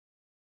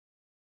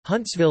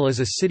Huntsville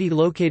is a city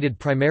located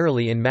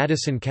primarily in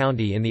Madison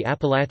County in the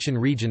Appalachian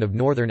region of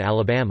northern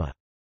Alabama.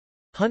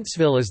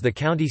 Huntsville is the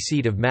county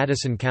seat of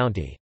Madison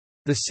County.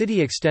 The city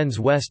extends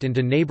west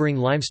into neighboring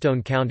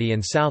Limestone County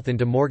and south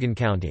into Morgan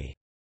County.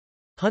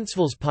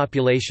 Huntsville's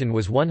population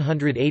was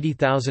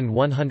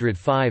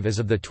 180,105 as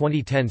of the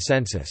 2010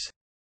 census.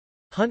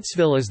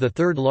 Huntsville is the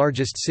third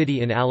largest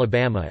city in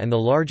Alabama and the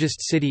largest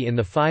city in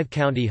the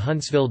five-county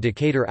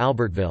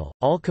Huntsville-Decatur-Albertville,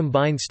 all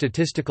combined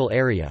statistical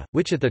area,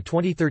 which at the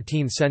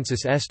 2013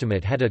 census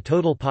estimate had a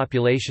total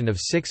population of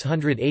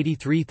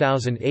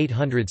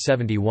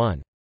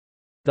 683,871.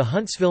 The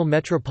Huntsville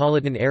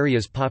metropolitan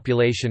area's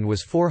population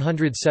was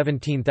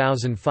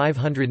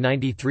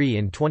 417,593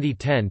 in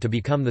 2010 to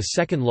become the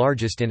second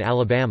largest in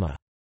Alabama.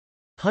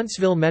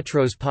 Huntsville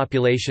Metro's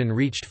population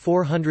reached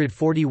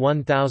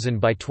 441,000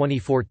 by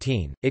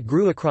 2014. It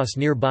grew across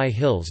nearby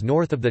hills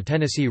north of the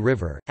Tennessee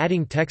River,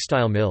 adding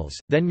textile mills,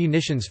 then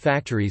munitions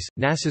factories,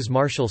 NASA's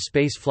Marshall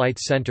Space Flight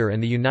Center,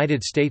 and the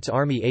United States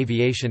Army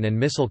Aviation and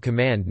Missile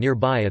Command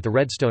nearby at the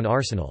Redstone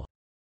Arsenal.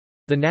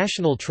 The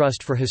National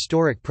Trust for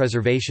Historic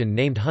Preservation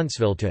named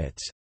Huntsville to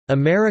its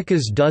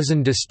America's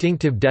Dozen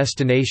Distinctive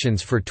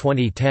Destinations for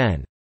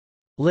 2010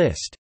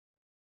 list.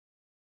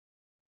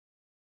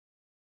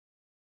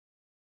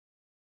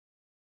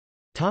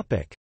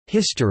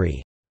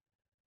 History.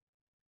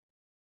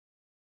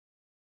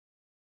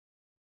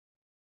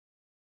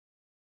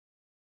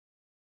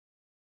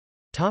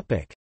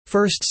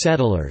 First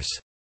settlers.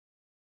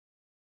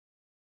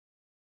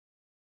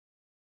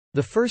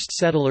 The first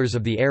settlers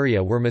of the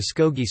area were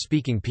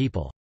Muskogee-speaking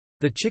people.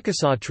 The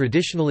Chickasaw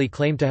traditionally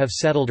claim to have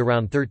settled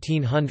around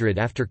 1300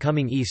 after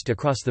coming east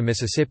across the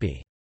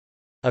Mississippi.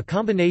 A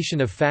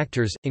combination of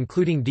factors,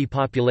 including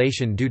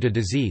depopulation due to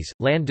disease,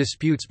 land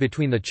disputes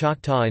between the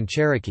Choctaw and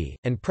Cherokee,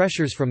 and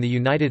pressures from the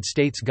United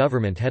States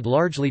government had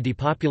largely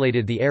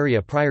depopulated the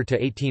area prior to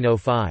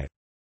 1805.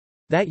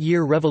 That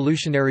year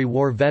Revolutionary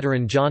War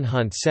veteran John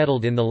Hunt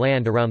settled in the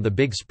land around the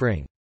Big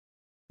Spring.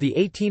 The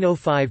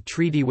 1805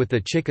 treaty with the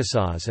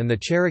Chickasaws and the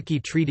Cherokee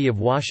Treaty of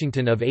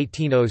Washington of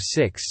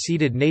 1806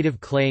 ceded native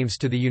claims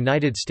to the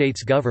United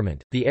States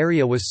government. The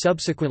area was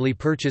subsequently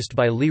purchased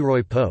by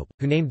Leroy Pope,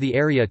 who named the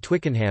area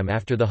Twickenham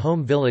after the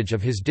home village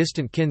of his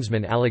distant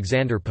kinsman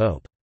Alexander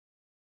Pope.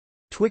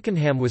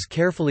 Twickenham was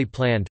carefully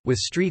planned, with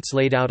streets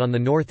laid out on the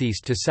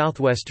northeast to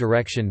southwest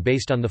direction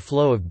based on the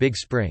flow of Big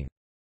Spring.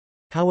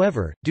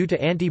 However, due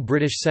to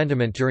anti-British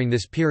sentiment during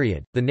this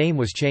period, the name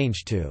was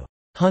changed to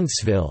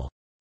Huntsville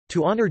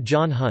to honor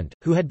John Hunt,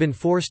 who had been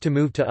forced to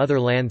move to other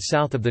land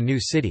south of the new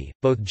city.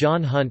 Both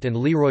John Hunt and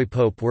Leroy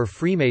Pope were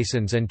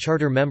Freemasons and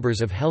charter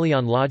members of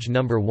Hellion Lodge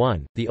No.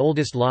 1, the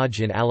oldest lodge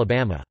in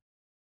Alabama.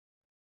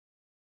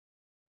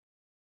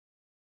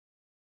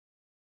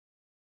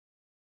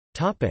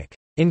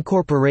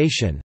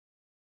 Incorporation.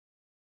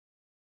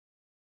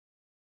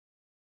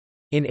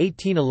 In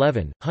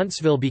 1811,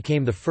 Huntsville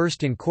became the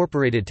first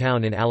incorporated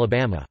town in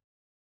Alabama.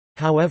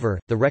 However,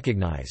 the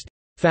recognized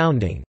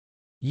founding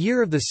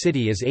year of the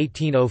city is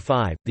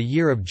 1805, the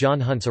year of John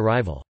Hunt's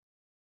arrival.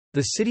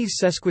 The city's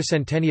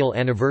sesquicentennial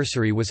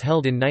anniversary was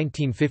held in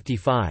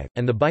 1955,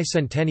 and the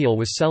bicentennial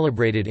was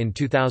celebrated in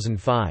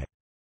 2005.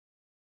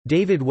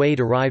 David Wade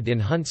arrived in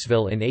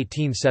Huntsville in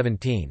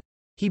 1817.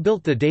 He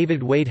built the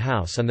David Wade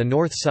House on the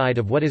north side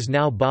of what is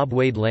now Bob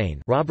Wade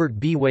Lane. Robert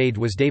B. Wade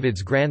was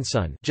David's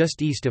grandson,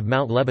 just east of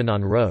Mount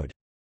Lebanon Road.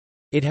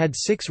 It had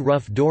 6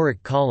 rough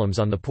Doric columns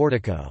on the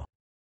portico.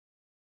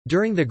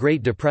 During the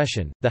Great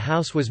Depression, the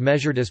house was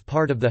measured as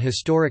part of the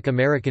Historic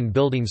American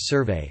Buildings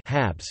Survey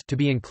to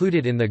be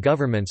included in the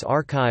government's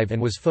archive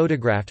and was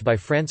photographed by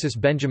Francis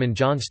Benjamin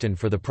Johnston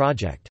for the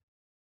project.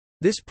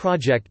 This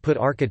project put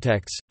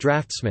architects,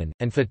 draftsmen,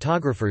 and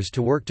photographers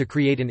to work to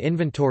create an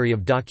inventory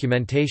of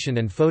documentation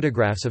and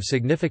photographs of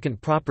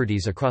significant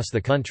properties across the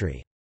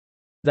country.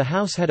 The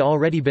house had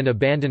already been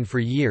abandoned for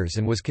years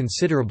and was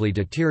considerably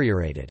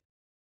deteriorated.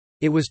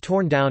 It was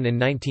torn down in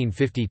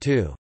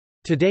 1952.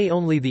 Today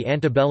only the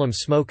antebellum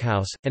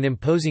smokehouse, an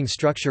imposing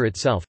structure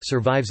itself,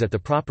 survives at the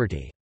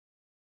property.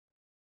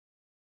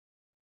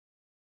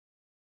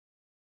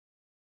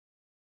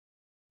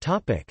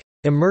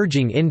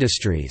 Emerging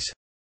industries.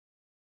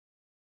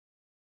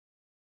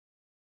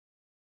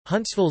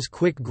 Huntsville's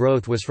quick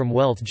growth was from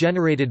wealth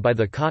generated by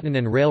the cotton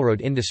and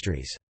railroad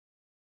industries.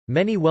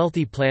 Many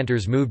wealthy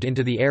planters moved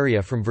into the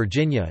area from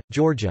Virginia,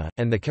 Georgia,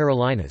 and the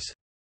Carolinas.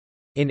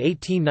 In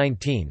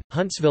 1819,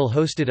 Huntsville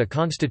hosted a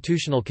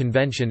constitutional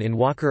convention in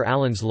Walker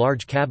Allen's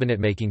large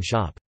cabinet-making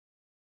shop.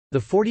 The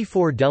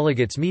 44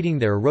 delegates meeting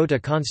there wrote a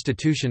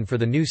constitution for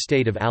the new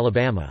state of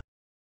Alabama.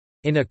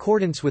 In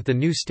accordance with the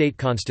new state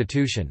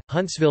constitution,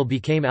 Huntsville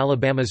became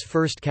Alabama's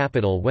first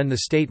capital when the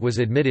state was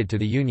admitted to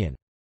the Union.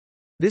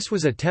 This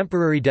was a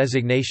temporary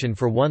designation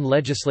for one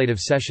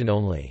legislative session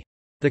only.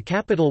 The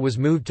capital was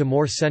moved to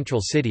more central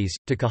cities,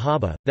 to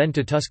Cahaba, then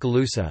to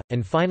Tuscaloosa,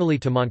 and finally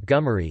to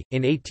Montgomery.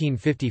 In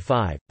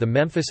 1855, the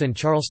Memphis and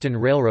Charleston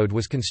Railroad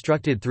was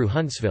constructed through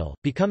Huntsville,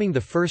 becoming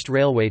the first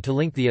railway to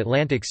link the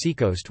Atlantic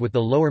seacoast with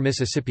the lower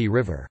Mississippi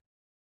River.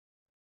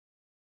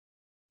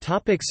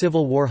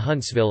 Civil War.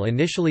 Huntsville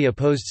initially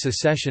opposed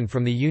secession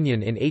from the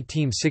Union in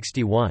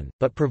 1861,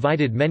 but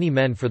provided many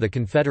men for the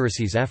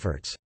Confederacy's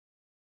efforts.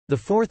 The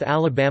 4th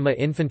Alabama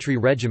Infantry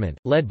Regiment,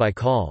 led by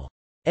Col.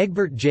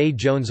 Egbert J.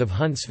 Jones of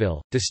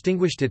Huntsville,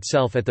 distinguished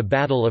itself at the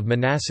Battle of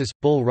Manassas,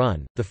 Bull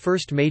Run, the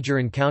first major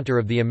encounter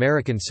of the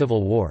American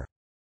Civil War.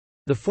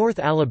 The 4th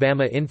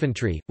Alabama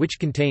Infantry, which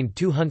contained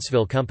 2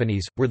 Huntsville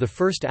companies, were the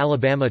first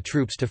Alabama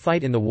troops to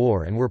fight in the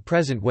war and were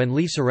present when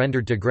Lee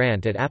surrendered to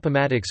Grant at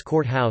Appomattox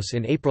Court House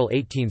in April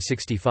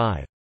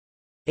 1865.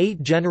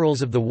 8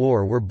 generals of the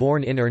war were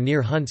born in or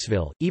near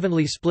Huntsville,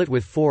 evenly split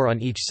with 4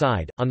 on each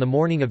side. On the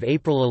morning of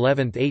April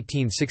 11,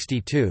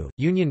 1862,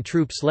 Union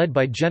troops led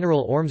by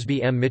General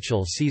Ormsby M.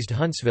 Mitchell seized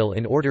Huntsville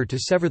in order to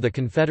sever the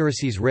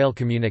Confederacy's rail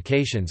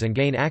communications and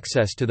gain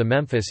access to the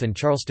Memphis and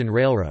Charleston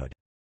Railroad.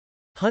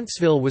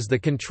 Huntsville was the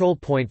control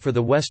point for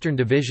the Western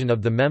Division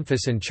of the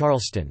Memphis and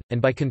Charleston,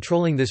 and by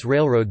controlling this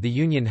railroad the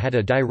Union had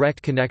a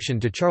direct connection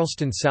to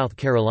Charleston, South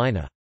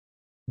Carolina.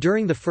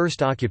 During the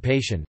first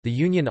occupation, the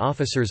Union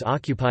officers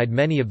occupied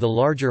many of the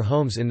larger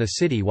homes in the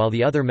city while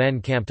the other men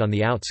camped on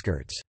the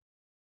outskirts.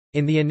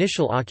 In the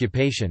initial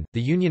occupation,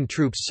 the Union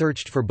troops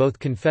searched for both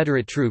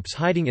Confederate troops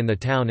hiding in the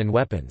town and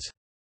weapons.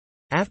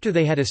 After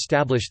they had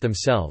established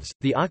themselves,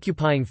 the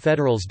occupying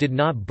Federals did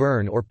not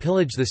burn or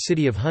pillage the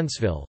city of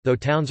Huntsville, though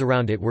towns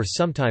around it were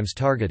sometimes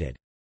targeted.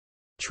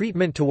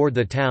 Treatment toward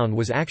the town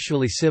was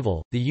actually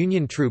civil. The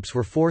Union troops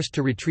were forced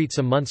to retreat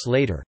some months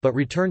later, but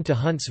returned to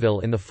Huntsville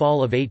in the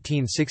fall of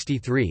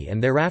 1863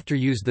 and thereafter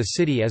used the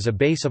city as a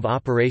base of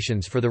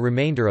operations for the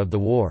remainder of the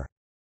war.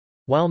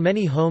 While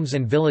many homes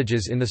and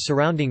villages in the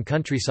surrounding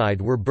countryside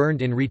were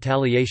burned in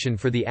retaliation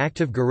for the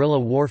active guerrilla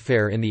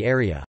warfare in the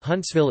area,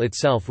 Huntsville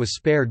itself was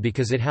spared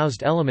because it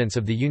housed elements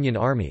of the Union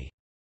Army.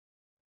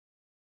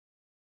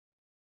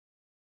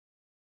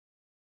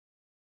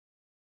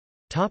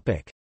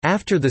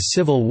 After the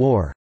Civil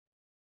War.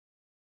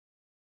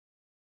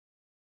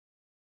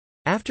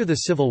 After the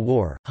Civil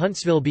War,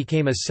 Huntsville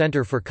became a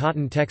center for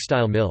cotton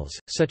textile mills,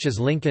 such as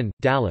Lincoln,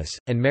 Dallas,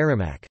 and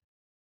Merrimack.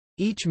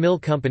 Each mill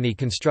company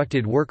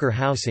constructed worker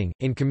housing,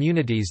 in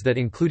communities that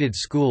included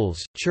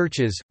schools,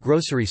 churches,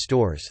 grocery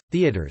stores,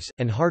 theaters,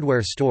 and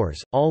hardware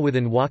stores, all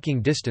within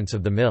walking distance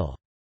of the mill.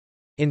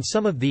 In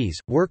some of these,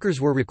 workers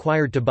were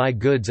required to buy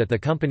goods at the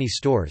company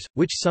stores,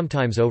 which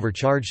sometimes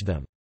overcharged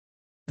them.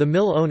 The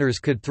mill owners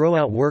could throw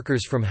out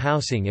workers from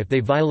housing if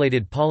they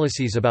violated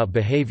policies about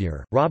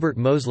behavior. Robert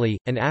Mosley,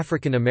 an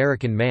African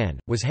American man,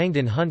 was hanged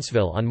in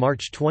Huntsville on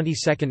March 22,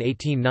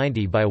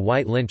 1890 by a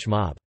white lynch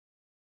mob.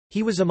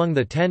 He was among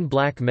the 10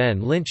 black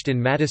men lynched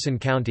in Madison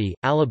County,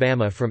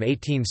 Alabama from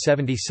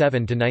 1877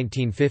 to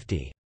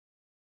 1950.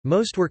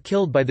 Most were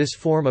killed by this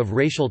form of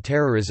racial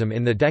terrorism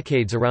in the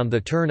decades around the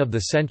turn of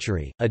the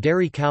century. A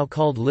dairy cow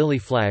called Lily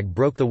Flagg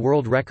broke the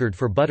world record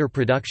for butter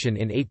production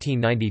in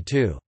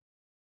 1892.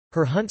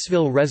 Her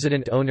Huntsville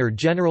resident owner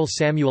General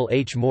Samuel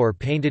H. Moore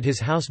painted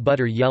his house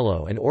butter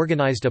yellow and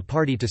organized a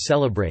party to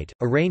celebrate,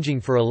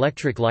 arranging for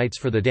electric lights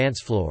for the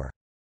dance floor.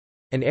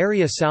 An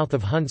area south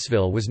of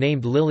Huntsville was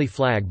named Lily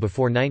Flagg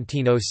before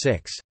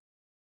 1906.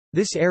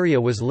 This area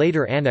was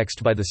later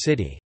annexed by the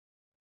city.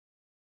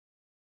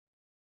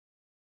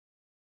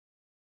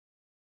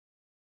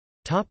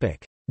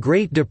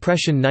 Great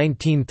Depression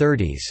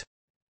 1930s.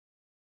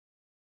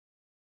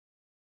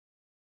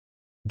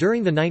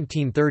 During the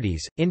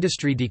 1930s,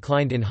 industry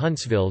declined in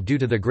Huntsville due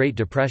to the Great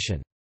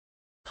Depression.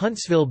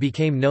 Huntsville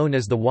became known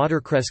as the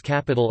watercress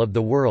capital of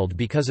the world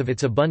because of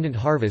its abundant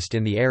harvest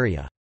in the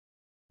area.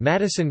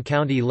 Madison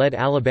County led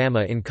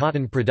Alabama in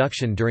cotton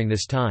production during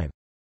this time.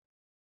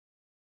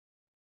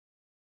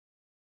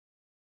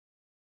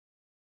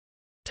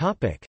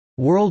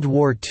 World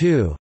War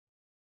II.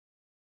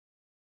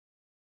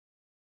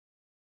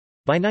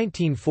 By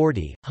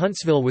 1940,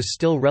 Huntsville was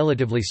still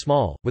relatively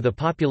small, with a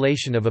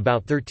population of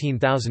about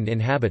 13,000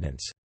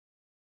 inhabitants.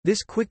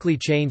 This quickly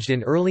changed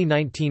in early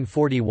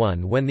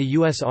 1941 when the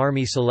U.S.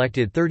 Army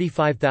selected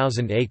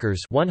 35,000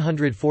 acres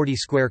 (140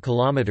 square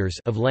kilometers)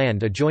 of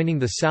land adjoining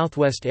the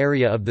southwest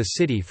area of the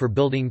city for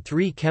building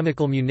 3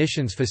 chemical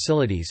munitions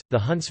facilities, the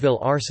Huntsville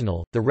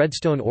Arsenal, the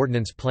Redstone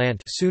Ordnance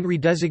Plant soon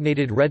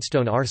redesignated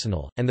Redstone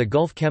Arsenal, and the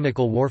Gulf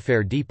Chemical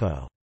Warfare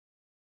Depot.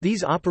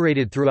 These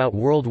operated throughout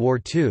World War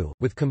II,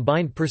 with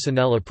combined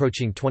personnel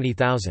approaching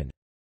 20,000.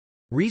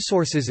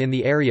 Resources in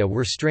the area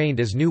were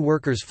strained as new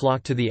workers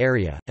flocked to the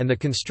area, and the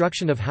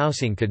construction of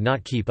housing could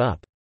not keep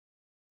up.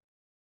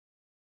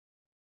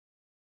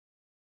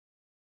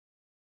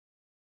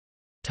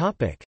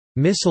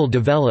 Missile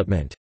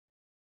development.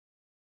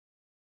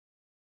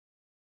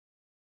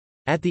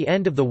 At the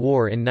end of the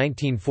war in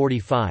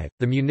 1945,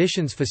 the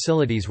munitions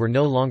facilities were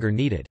no longer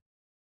needed.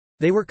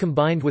 They were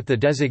combined with the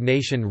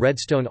designation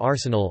Redstone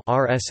Arsenal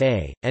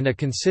 (RSA), and a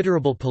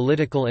considerable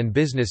political and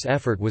business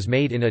effort was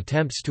made in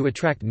attempts to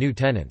attract new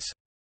tenants.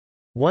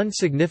 One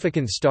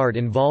significant start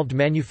involved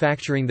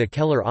manufacturing the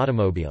Keller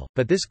automobile,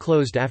 but this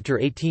closed after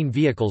 18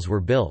 vehicles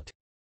were built.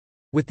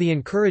 With the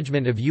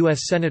encouragement of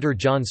U.S. Senator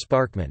John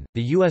Sparkman,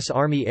 the U.S.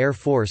 Army Air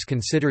Force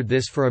considered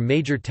this for a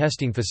major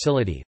testing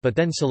facility, but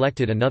then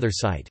selected another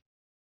site.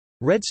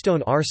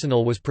 Redstone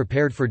Arsenal was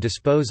prepared for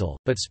disposal,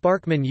 but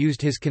Sparkman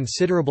used his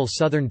considerable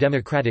Southern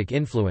Democratic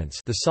influence,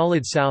 the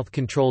Solid South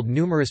controlled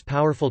numerous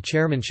powerful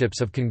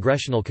chairmanships of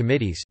congressional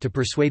committees, to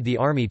persuade the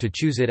Army to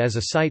choose it as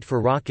a site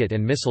for rocket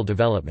and missile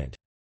development.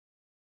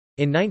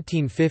 In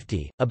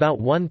 1950, about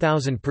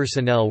 1,000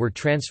 personnel were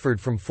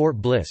transferred from Fort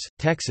Bliss,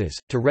 Texas,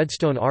 to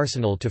Redstone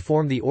Arsenal to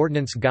form the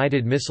Ordnance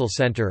Guided Missile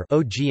Center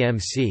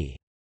 (OGMC).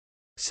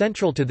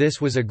 Central to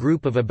this was a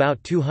group of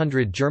about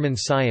 200 German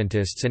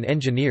scientists and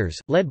engineers,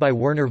 led by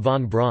Werner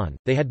von Braun.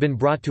 They had been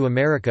brought to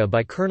America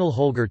by Colonel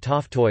Holger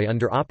Toftoy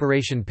under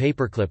Operation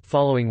Paperclip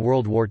following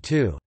World War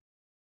II.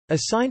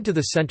 Assigned to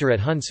the center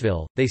at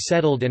Huntsville, they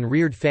settled and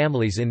reared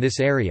families in this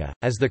area.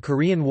 As the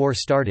Korean War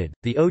started,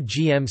 the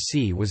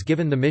OGMC was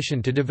given the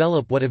mission to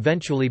develop what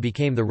eventually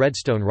became the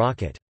Redstone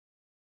rocket.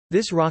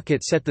 This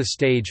rocket set the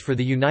stage for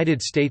the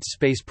United States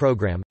space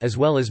program, as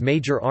well as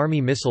major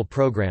Army missile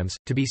programs,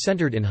 to be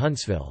centered in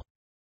Huntsville.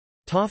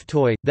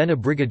 Toftoy, then a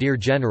brigadier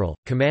general,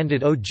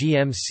 commanded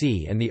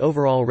OGMC and the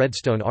overall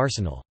Redstone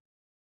arsenal.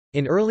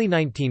 In early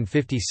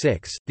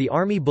 1956, the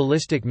Army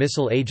Ballistic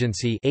Missile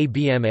Agency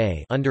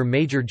 (ABMA) under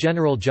Major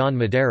General John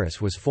Medeiros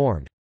was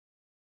formed.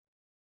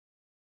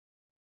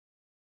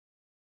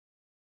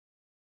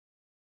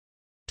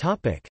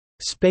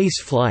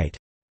 Space flight.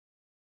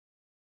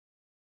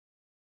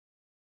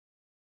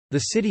 The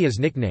city is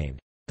nicknamed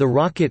the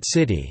Rocket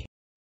City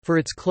for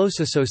its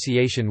close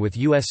association with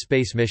U.S.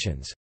 space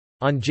missions.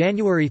 On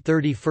January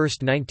 31,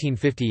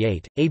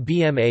 1958,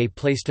 ABMA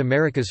placed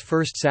America's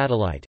first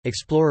satellite,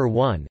 Explorer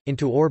 1,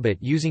 into orbit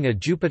using a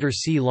Jupiter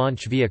C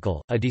launch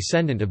vehicle, a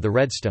descendant of the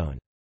Redstone.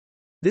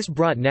 This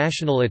brought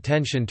national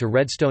attention to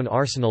Redstone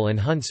Arsenal and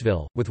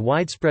Huntsville, with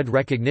widespread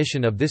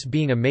recognition of this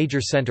being a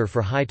major center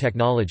for high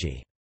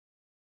technology.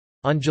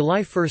 On July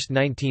 1,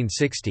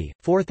 1960,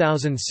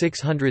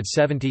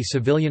 4,670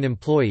 civilian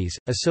employees,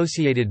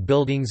 associated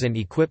buildings and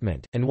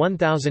equipment, and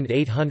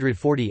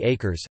 1,840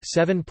 acres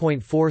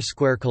 (7.4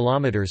 square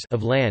kilometers)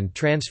 of land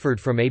transferred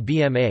from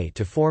ABMA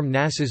to form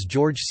NASA's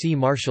George C.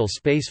 Marshall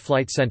Space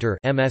Flight Center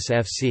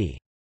 (MSFC).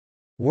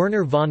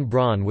 Werner von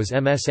Braun was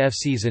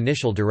MSFC's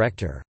initial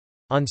director.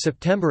 On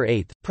September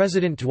 8,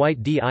 President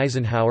Dwight D.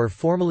 Eisenhower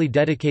formally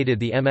dedicated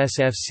the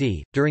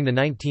MSFC. During the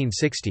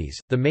 1960s,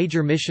 the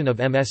major mission of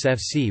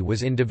MSFC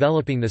was in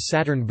developing the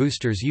Saturn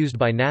boosters used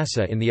by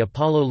NASA in the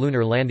Apollo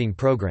lunar landing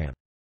program.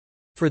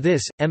 For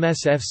this,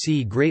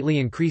 MSFC greatly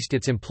increased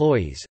its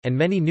employees, and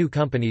many new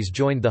companies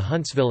joined the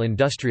Huntsville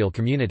industrial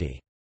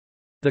community.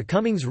 The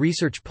Cummings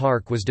Research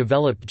Park was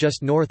developed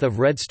just north of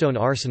Redstone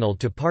Arsenal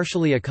to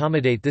partially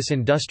accommodate this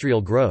industrial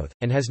growth,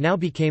 and has now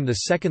become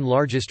the second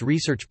largest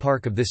research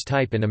park of this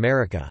type in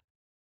America.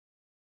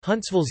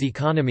 Huntsville's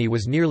economy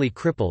was nearly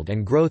crippled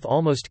and growth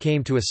almost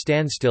came to a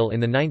standstill in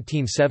the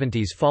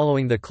 1970s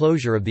following the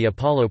closure of the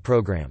Apollo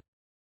program.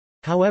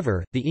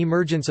 However, the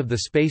emergence of the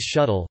Space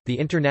Shuttle, the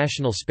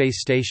International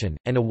Space Station,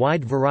 and a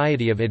wide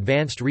variety of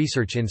advanced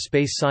research in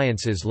space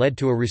sciences led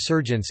to a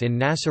resurgence in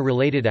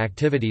NASA-related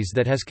activities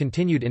that has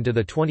continued into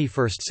the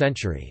 21st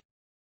century.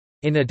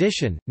 In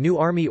addition, new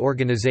Army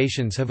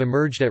organizations have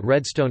emerged at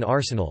Redstone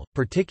Arsenal,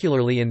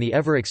 particularly in the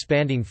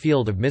ever-expanding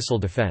field of missile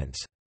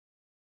defense.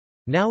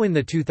 Now in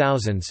the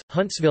 2000s,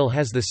 Huntsville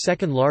has the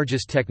second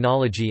largest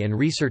technology and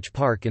research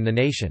park in the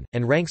nation,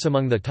 and ranks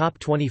among the top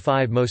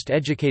 25 most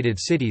educated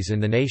cities in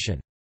the nation.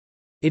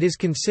 It is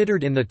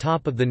considered in the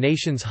top of the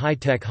nation's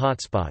high-tech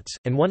hotspots,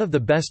 and one of the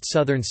best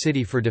southern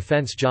city for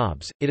defense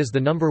jobs. It is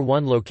the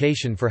 #1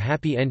 location for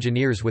happy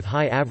engineers with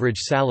high average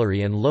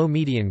salary and low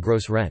median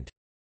gross rent.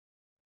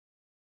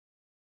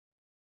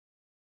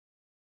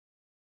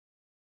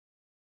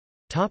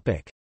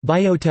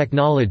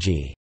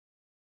 Biotechnology.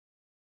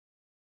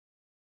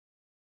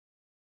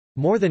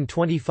 More than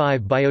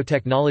 25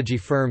 biotechnology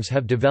firms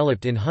have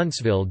developed in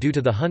Huntsville due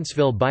to the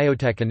Huntsville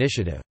Biotech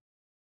Initiative.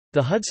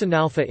 The Hudson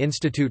Alpha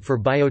Institute for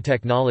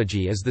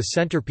Biotechnology is the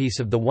centerpiece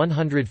of the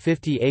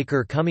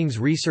 150-acre Cummings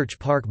Research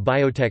Park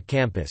Biotech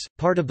Campus,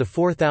 part of the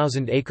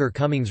 4,000-acre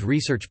Cummings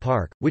Research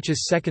Park, which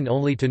is second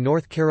only to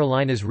North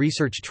Carolina's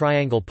Research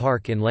Triangle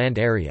Park in land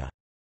area.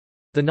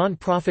 The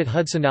nonprofit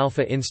Hudson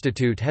Alpha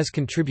Institute has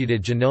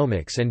contributed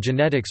genomics and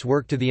genetics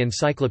work to the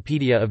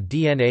Encyclopedia of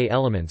DNA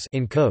Elements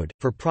 (ENCODE).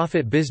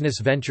 For-profit business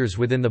ventures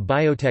within the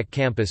biotech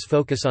campus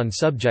focus on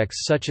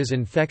subjects such as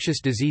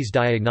infectious disease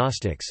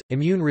diagnostics,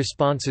 immune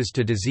responses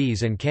to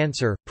disease and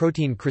cancer,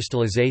 protein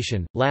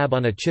crystallization,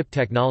 lab-on-a-chip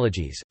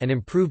technologies, and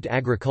improved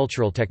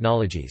agricultural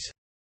technologies.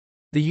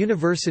 The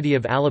University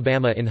of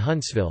Alabama in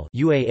Huntsville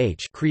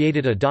 (UAH)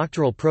 created a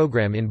doctoral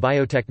program in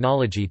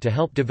biotechnology to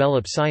help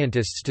develop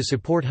scientists to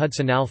support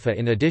Hudson Alpha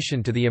in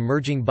addition to the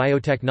emerging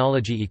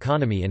biotechnology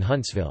economy in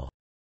Huntsville.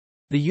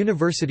 The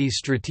university's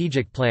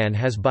strategic plan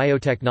has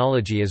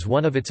biotechnology as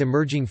one of its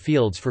emerging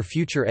fields for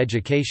future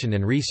education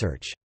and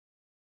research.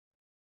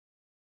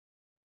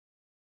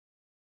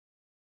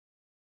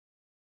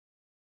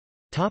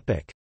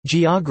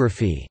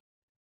 Geography.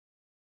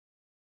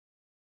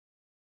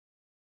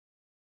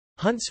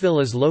 Huntsville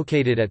is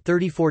located at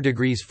 34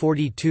 degrees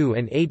 42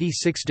 and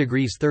 86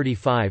 degrees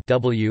 35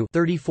 W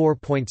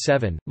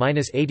 34.7,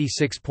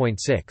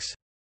 -86.6.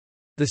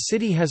 The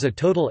city has a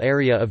total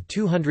area of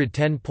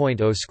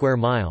 210.0 square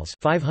miles,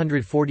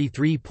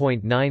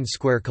 543.9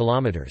 square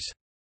kilometers.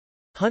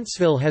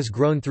 Huntsville has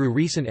grown through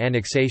recent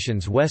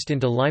annexations west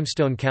into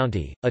Limestone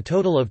County, a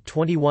total of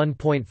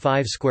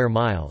 21.5 square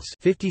miles,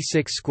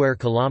 56 square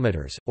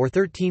kilometers, or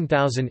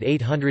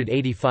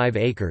 13,885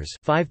 acres,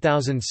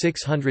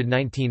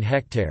 5,619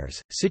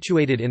 hectares,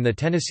 situated in the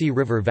Tennessee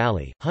River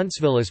Valley.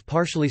 Huntsville is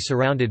partially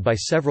surrounded by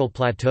several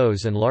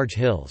plateaus and large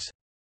hills.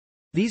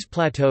 These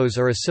plateaus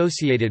are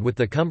associated with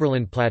the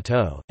Cumberland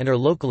Plateau and are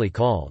locally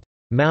called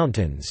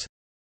mountains.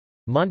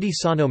 Monte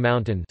Sano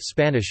Mountain,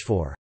 Spanish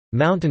for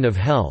Mountain of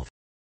Health,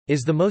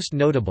 is the most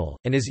notable,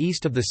 and is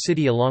east of the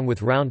city along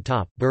with Round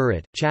Top,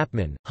 Burritt,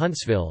 Chapman,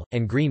 Huntsville,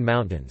 and Green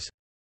Mountains.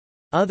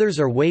 Others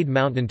are Wade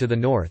Mountain to the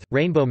north,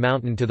 Rainbow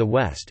Mountain to the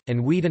west,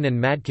 and Wheaton and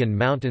Madkin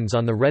Mountains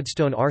on the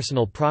Redstone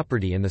Arsenal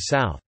property in the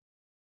south.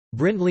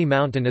 Brindley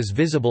Mountain is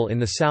visible in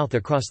the south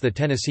across the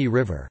Tennessee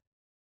River.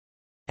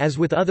 As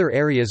with other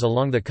areas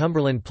along the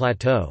Cumberland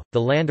Plateau,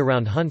 the land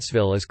around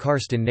Huntsville is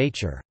karst in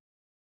nature.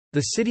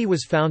 The city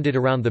was founded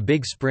around the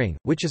Big Spring,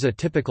 which is a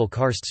typical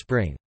karst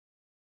spring.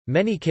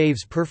 Many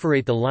caves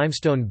perforate the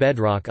limestone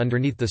bedrock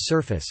underneath the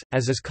surface,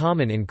 as is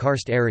common in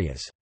karst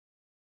areas.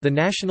 The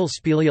National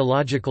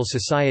Speleological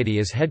Society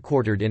is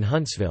headquartered in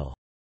Huntsville.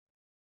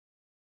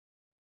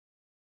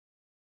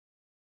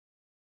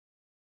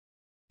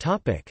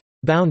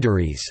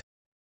 Boundaries.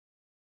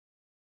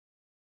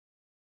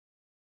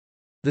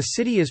 The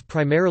city is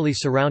primarily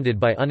surrounded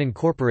by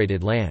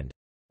unincorporated land.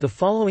 The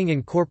following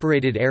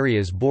incorporated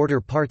areas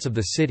border parts of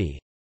the city: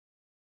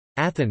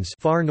 Athens,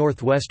 far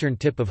northwestern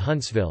tip of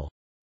Huntsville;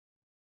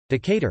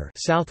 Decatur,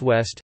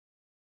 southwest;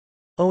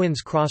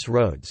 Owens Cross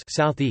Roads,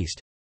 southeast;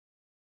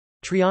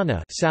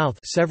 Triana, south.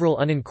 Several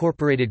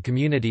unincorporated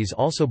communities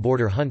also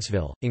border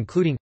Huntsville,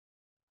 including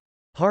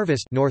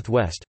Harvest,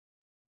 northwest;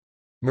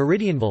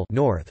 Meridianville,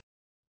 north;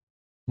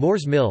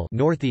 Moores Mill,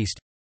 northeast;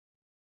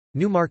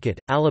 Newmarket,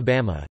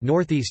 Alabama,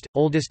 northeast,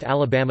 oldest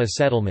Alabama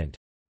settlement;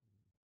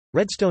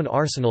 Redstone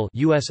Arsenal,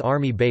 U.S.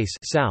 Army Base,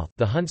 south.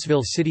 The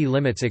Huntsville city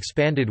limits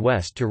expanded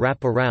west to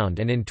wrap around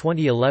and in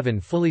 2011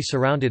 fully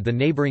surrounded the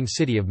neighboring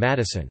city of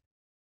Madison.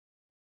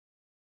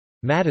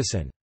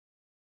 Madison.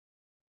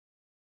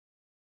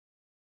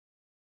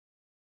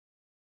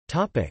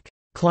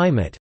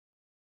 Climate.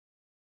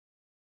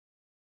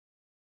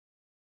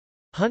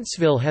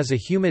 Huntsville has a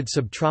humid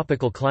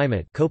subtropical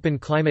climate, Köppen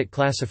climate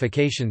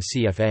classification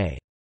CFA.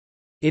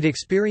 It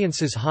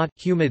experiences hot,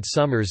 humid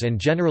summers and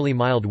generally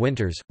mild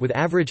winters, with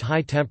average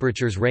high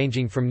temperatures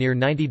ranging from near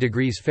 90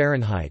 degrees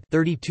Fahrenheit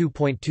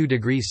 (32.2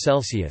 degrees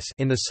Celsius)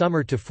 in the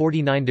summer to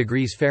 49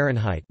 degrees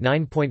Fahrenheit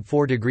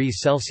 (9.4 degrees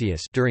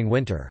Celsius) during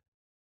winter.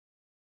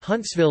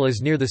 Huntsville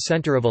is near the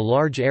center of a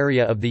large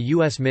area of the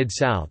U.S.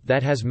 Mid-South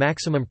that has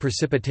maximum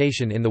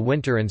precipitation in the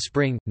winter and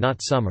spring, not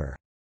summer.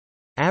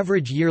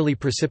 Average yearly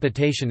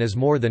precipitation is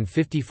more than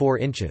 54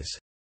 inches.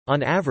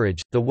 On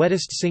average, the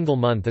wettest single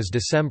month is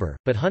December,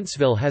 but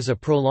Huntsville has a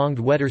prolonged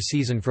wetter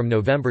season from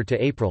November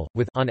to April,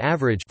 with on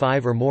average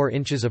 5 or more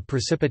inches of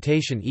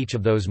precipitation each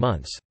of those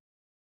months.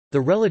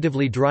 The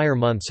relatively drier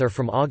months are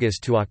from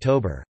August to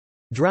October.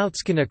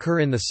 Droughts can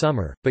occur in the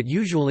summer, but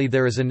usually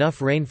there is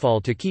enough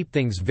rainfall to keep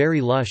things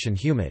very lush and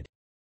humid.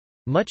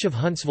 Much of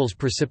Huntsville's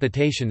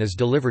precipitation is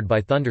delivered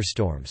by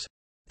thunderstorms.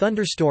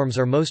 Thunderstorms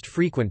are most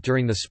frequent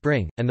during the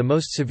spring, and the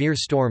most severe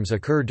storms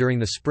occur during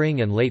the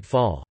spring and late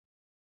fall.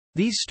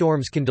 These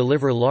storms can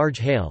deliver large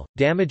hail,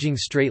 damaging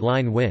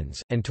straight-line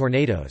winds, and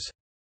tornadoes.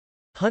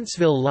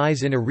 Huntsville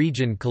lies in a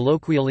region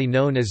colloquially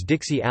known as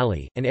Dixie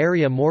Alley, an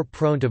area more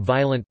prone to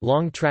violent,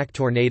 long-track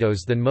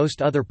tornadoes than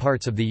most other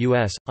parts of the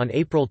U.S. On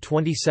April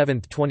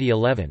 27,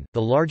 2011,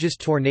 the largest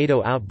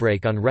tornado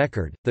outbreak on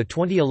record, the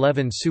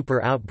 2011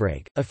 Super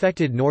Outbreak,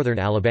 affected northern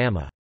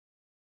Alabama.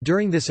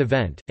 During this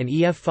event, an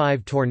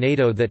EF5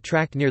 tornado that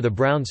tracked near the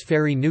Browns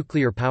Ferry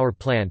nuclear power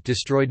plant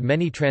destroyed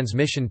many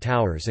transmission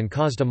towers and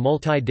caused a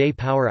multi-day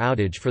power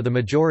outage for the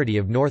majority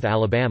of North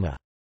Alabama.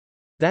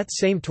 That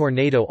same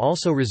tornado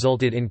also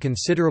resulted in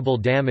considerable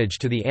damage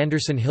to the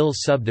Anderson Hills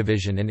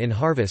subdivision and in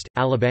Harvest,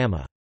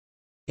 Alabama.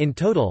 In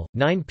total,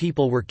 9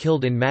 people were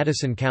killed in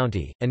Madison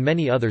County, and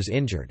many others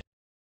injured.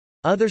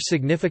 Other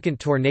significant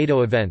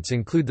tornado events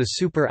include the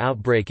Super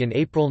Outbreak in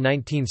April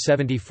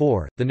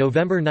 1974, the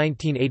November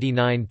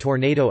 1989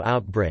 tornado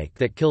outbreak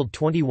that killed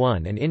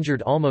 21 and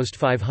injured almost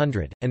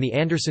 500, and the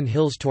Anderson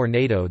Hills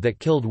tornado that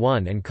killed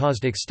 1 and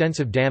caused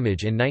extensive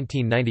damage in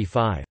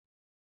 1995.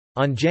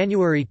 On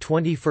January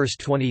 21,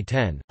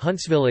 2010,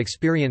 Huntsville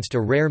experienced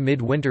a rare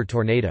mid-winter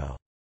tornado.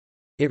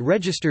 It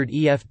registered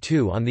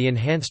EF2 on the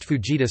enhanced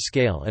Fujita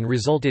scale and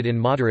resulted in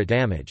moderate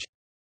damage.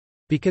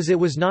 Because it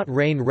was not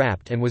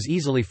rain-wrapped and was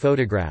easily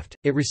photographed,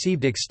 it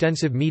received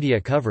extensive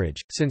media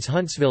coverage. Since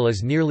Huntsville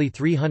is nearly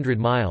 300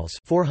 miles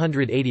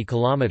 (480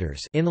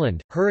 kilometers)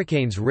 inland,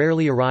 hurricanes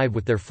rarely arrive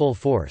with their full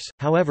force.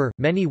 However,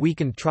 many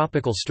weakened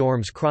tropical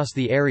storms cross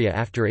the area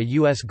after a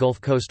U.S.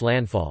 Gulf Coast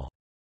landfall.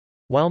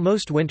 While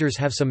most winters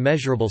have some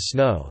measurable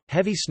snow,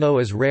 heavy snow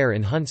is rare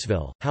in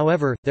Huntsville.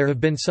 However, there have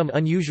been some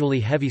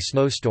unusually heavy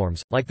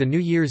snowstorms, like the New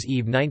Year's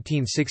Eve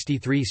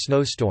 1963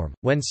 snowstorm,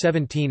 when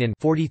 17 and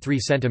 43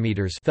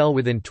 centimeters fell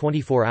within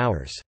 24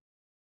 hours.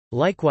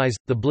 Likewise,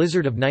 the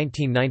blizzard of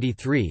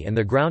 1993 and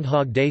the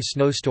Groundhog Day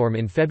snowstorm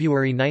in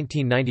February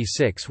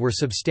 1996 were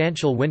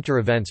substantial winter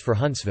events for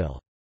Huntsville.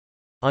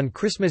 On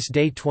Christmas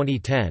Day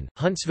 2010,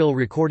 Huntsville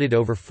recorded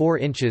over 4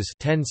 inches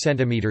 (10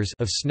 centimeters)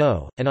 of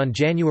snow, and on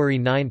January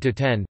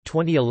 9–10,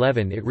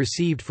 2011 it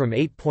received from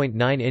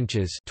 8.9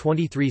 inches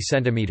 (23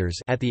 centimeters)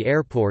 at the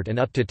airport and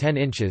up to 10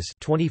 inches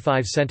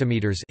 (25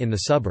 centimeters) in the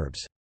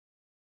suburbs.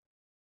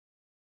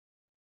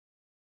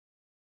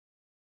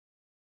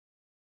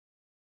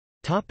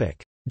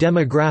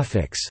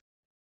 Demographics.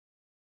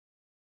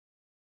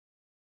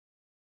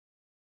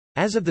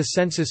 As of the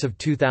census of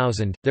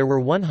 2000, there were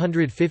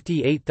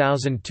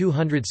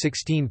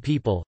 158,216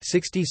 people,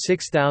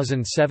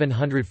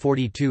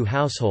 66,742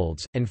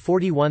 households, and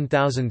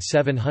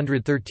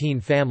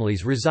 41,713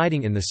 families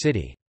residing in the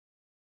city.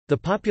 The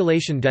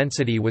population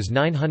density was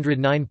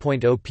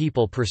 909.0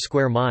 people per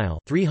square mile,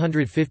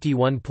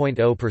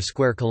 351.0 per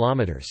square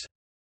kilometers.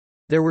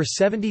 There were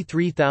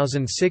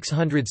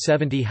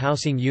 73,670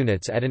 housing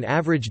units at an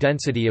average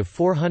density of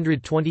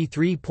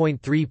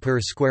 423.3 per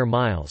square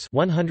miles,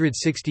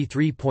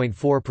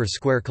 163.4 per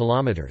square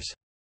kilometers.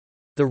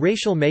 The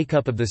racial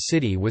makeup of the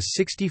city was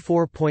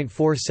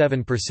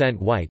 64.47%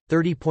 white,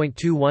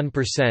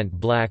 30.21%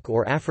 black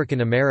or African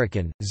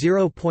American,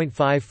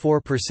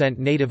 0.54%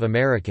 Native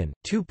American,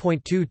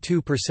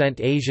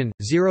 2.22% Asian,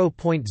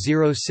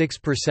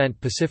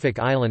 0.06% Pacific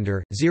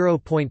Islander,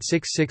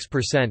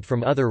 0.66%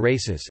 from other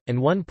races, and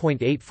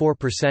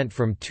 1.84%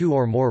 from 2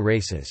 or more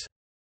races.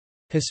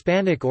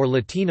 Hispanic or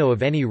Latino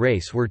of any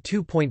race were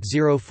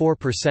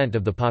 2.04%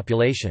 of the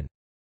population.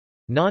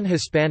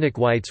 Non-Hispanic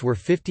whites were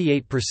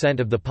 58%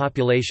 of the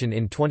population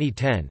in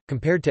 2010,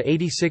 compared to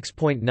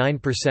 86.9% in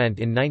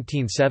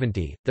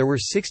 1970. There were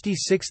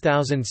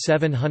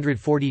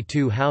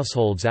 66,742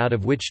 households, out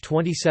of which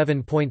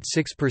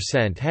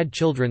 27.6% had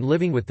children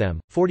living with them,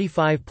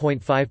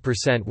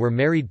 45.5% were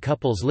married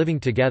couples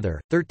living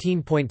together,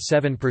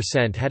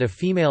 13.7% had a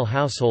female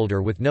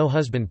householder with no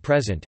husband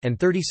present, and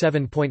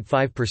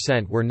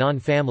 37.5% were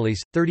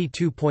non-families.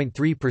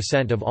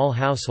 32.3% of all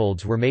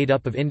households were made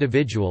up of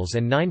individuals,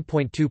 and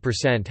 9.2%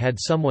 had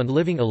someone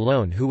living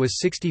alone who was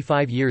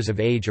 65 years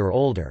of age or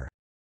older.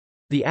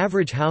 The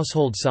average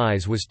household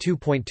size was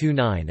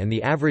 2.29 and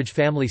the average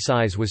family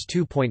size was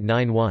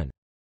 2.91.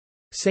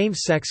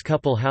 Same-sex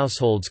couple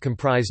households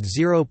comprised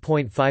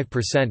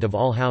 0.5% of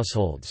all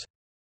households.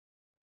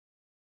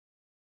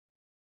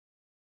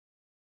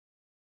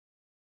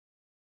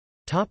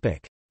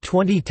 Topic: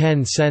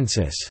 2010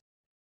 census.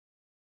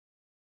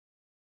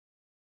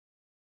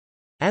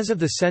 As of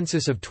the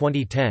census of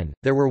 2010,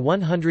 there were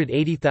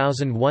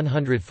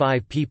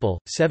 180,105 people,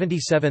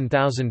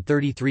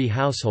 77,033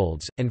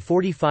 households, and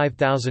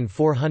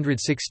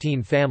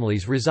 45,416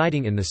 families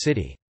residing in the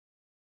city.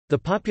 The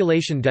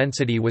population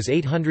density was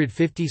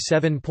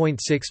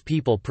 857.6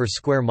 people per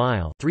square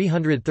mile,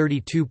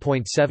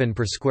 332.7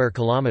 per square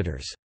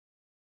kilometers.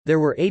 There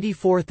were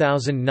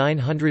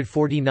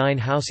 84,949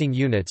 housing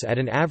units at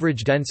an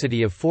average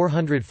density of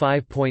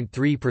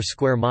 405.3 per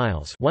square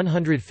miles,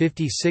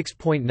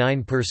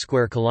 156.9 per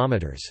square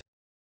kilometers.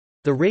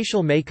 The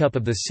racial makeup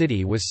of the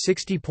city was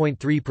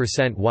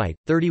 60.3% white,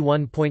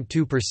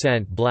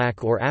 31.2%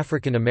 black or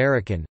African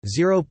American,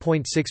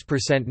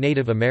 0.6%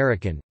 Native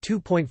American,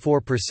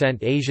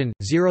 2.4% Asian,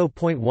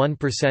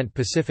 0.1%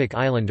 Pacific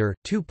Islander,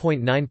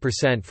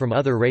 2.9% from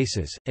other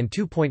races, and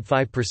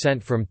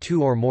 2.5% from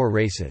 2 or more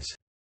races.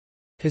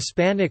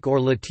 Hispanic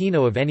or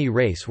Latino of any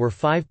race were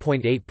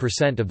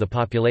 5.8% of the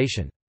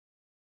population.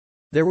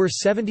 There were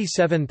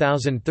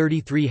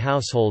 77,033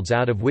 households,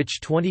 out of which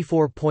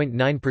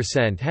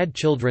 24.9% had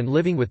children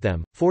living with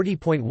them,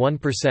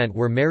 40.1%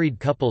 were married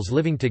couples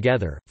living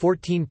together,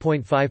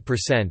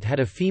 14.5% had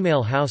a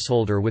female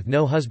householder with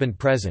no husband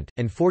present,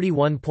 and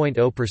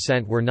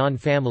 41.0% were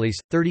non-families.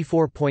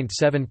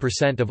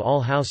 34.7% of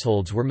all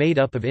households were made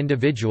up of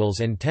individuals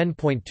and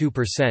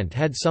 10.2%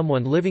 had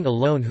someone living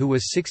alone who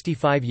was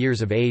 65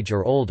 years of age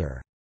or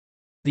older.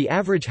 The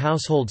average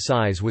household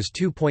size was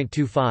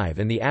 2.25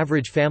 and the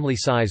average family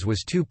size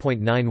was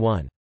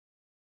 2.91.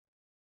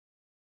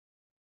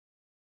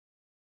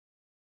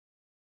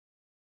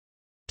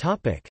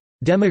 Topic: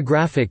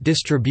 Demographic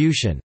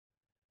distribution.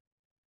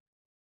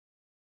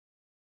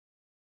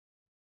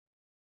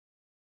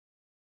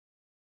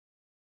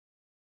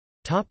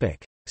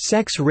 Topic: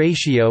 Sex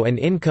ratio and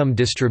income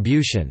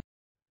distribution.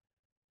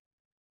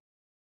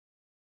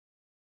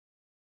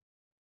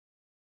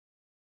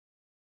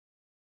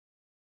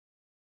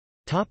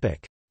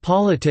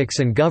 Politics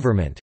and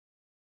government.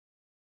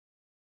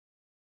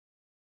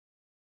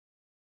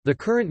 The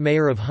current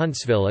mayor of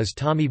Huntsville is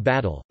Tommy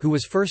Battle, who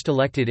was first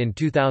elected in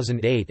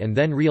 2008 and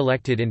then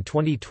re-elected in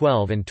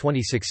 2012 and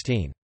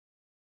 2016.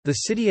 The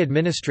city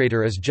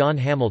administrator is John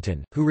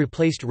Hamilton, who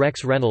replaced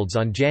Rex Reynolds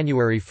on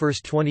January 1,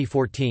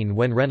 2014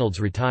 when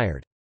Reynolds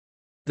retired.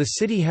 The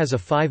city has a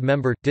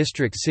 5-member,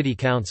 district city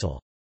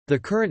council. The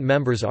current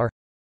members are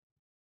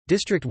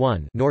District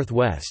 1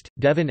 Northwest,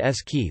 Devin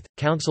S. Keith,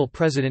 Council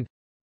President.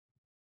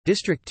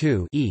 District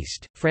 2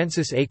 East,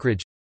 Francis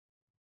Akridge.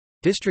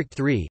 District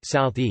 3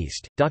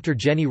 Southeast, Dr.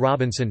 Jenny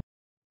Robinson.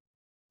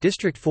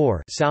 District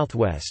 4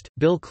 Southwest,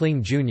 Bill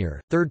Kling Jr.,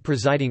 3rd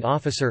Presiding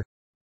Officer.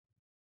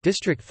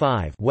 District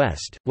 5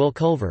 West, Will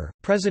Culver,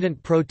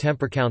 President pro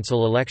tempore.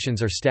 Council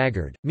elections are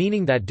staggered,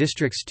 meaning that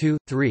Districts 2,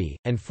 3,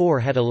 and 4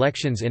 had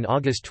elections in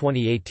August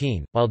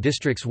 2018, while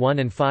Districts 1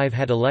 and 5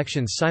 had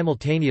elections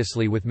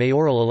simultaneously with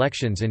mayoral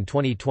elections in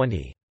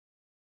 2020.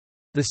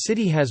 The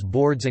city has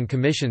boards and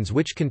commissions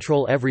which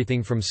control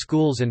everything from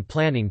schools and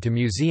planning to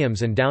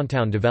museums and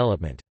downtown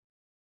development.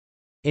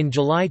 In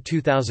July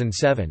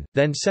 2007,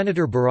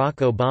 then-Senator Barack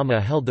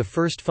Obama held the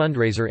first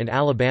fundraiser in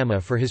Alabama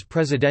for his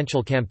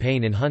presidential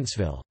campaign in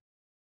Huntsville.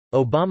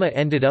 Obama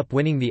ended up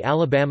winning the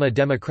Alabama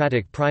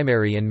Democratic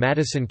primary in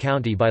Madison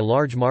County by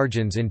large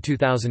margins in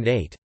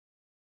 2008.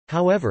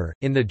 However,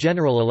 in the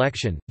general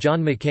election,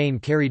 John McCain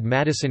carried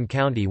Madison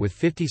County with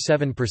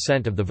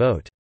 57% of the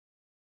vote.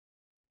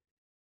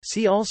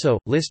 See also,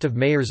 List of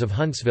mayors of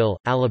Huntsville,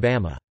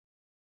 Alabama.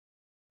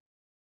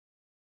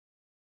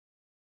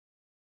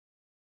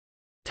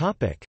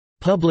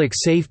 Public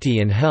safety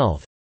and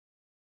health.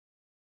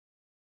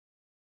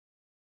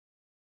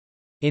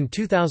 In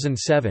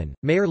 2007,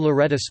 Mayor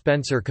Loretta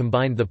Spencer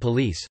combined the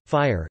police,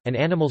 fire, and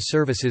animal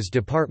services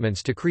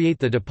departments to create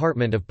the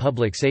Department of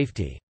Public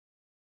Safety.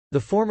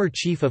 The former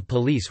chief of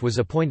police was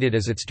appointed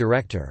as its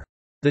director.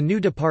 The new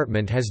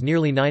department has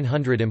nearly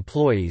 900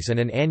 employees and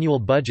an annual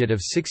budget of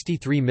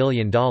 $63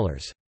 million.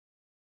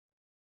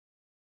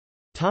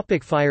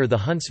 Fire. The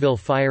Huntsville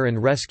Fire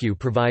and Rescue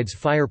provides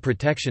fire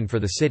protection for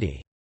the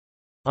city.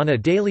 On a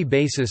daily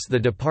basis the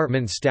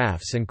department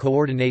staffs and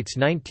coordinates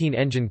 19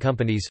 engine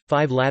companies,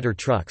 5 ladder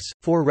trucks,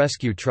 4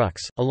 rescue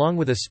trucks, along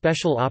with a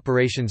special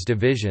operations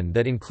division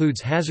that includes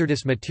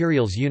hazardous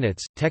materials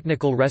units,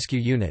 technical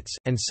rescue units,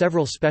 and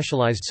several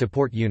specialized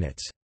support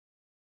units.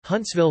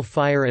 Huntsville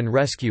Fire and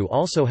Rescue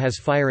also has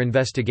fire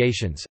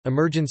investigations,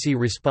 emergency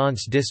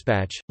response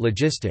dispatch,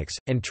 logistics,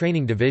 and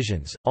training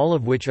divisions, all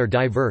of which are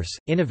diverse,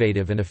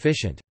 innovative and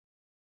efficient.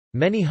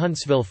 Many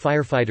Huntsville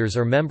firefighters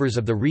are members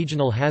of the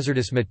regional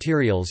hazardous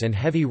materials and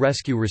heavy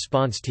rescue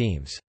response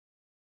teams.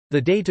 The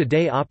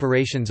day-to-day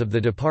operations of the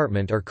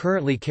department are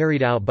currently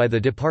carried out by the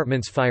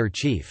department's fire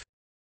chief.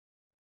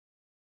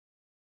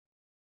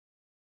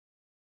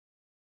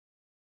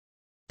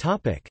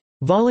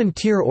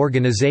 Volunteer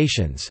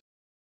organizations.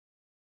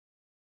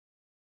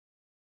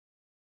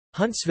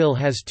 Huntsville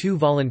has 2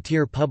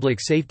 volunteer public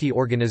safety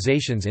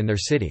organizations in their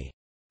city.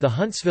 The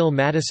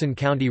Huntsville-Madison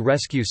County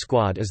Rescue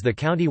Squad is the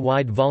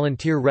county-wide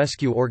volunteer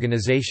rescue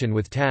organization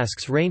with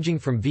tasks ranging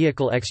from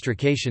vehicle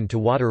extrication to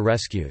water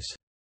rescues.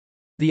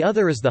 The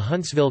other is the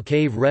Huntsville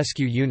Cave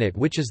Rescue Unit,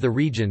 which is the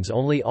region's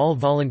only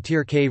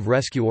all-volunteer cave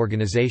rescue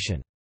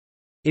organization.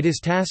 It is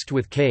tasked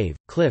with cave,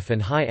 cliff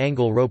and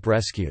high-angle rope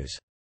rescues.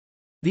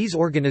 These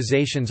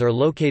organizations are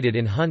located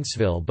in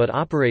Huntsville but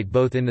operate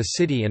both in the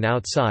city and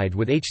outside,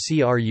 with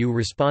HCRU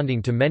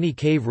responding to many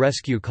cave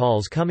rescue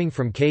calls coming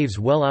from caves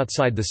well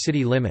outside the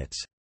city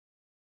limits.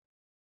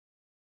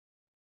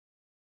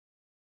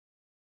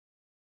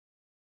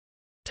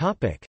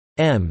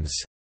 EMS.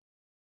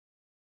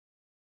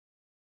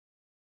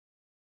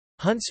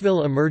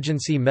 Huntsville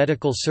Emergency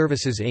Medical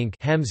Services Inc.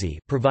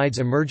 provides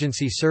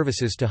emergency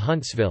services to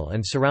Huntsville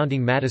and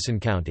surrounding Madison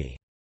County.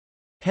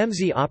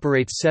 HEMSI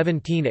operates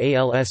 17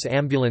 ALS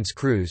ambulance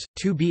crews,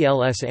 2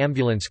 BLS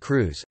ambulance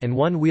crews, and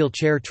 1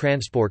 wheelchair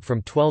transport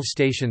from 12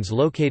 stations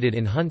located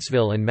in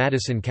Huntsville and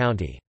Madison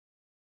County.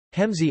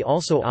 HEMSI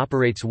also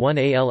operates 1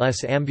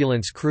 ALS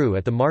ambulance crew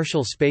at the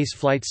Marshall Space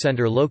Flight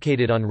Center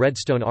located on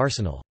Redstone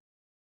Arsenal.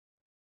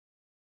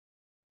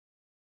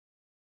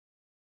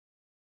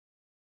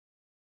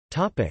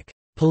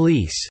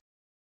 Police.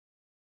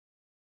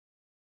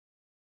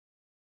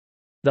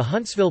 The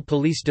Huntsville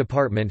Police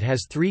Department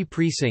has 3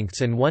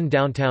 precincts and 1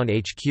 downtown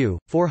HQ,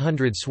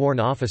 400 sworn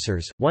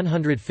officers,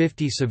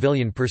 150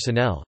 civilian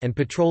personnel, and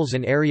patrols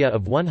an area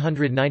of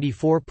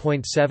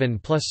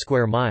 194.7 plus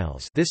square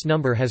miles. This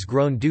number has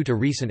grown due to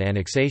recent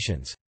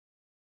annexations.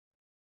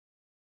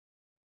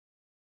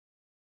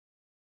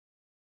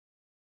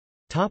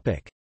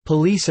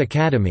 Police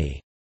Academy.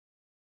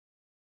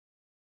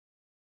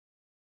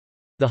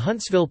 The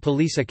Huntsville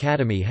Police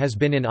Academy has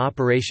been in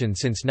operation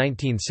since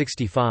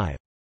 1965.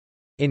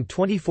 In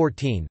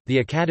 2014, the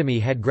Academy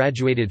had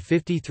graduated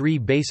 53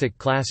 basic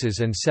classes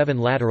and 7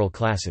 lateral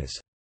classes.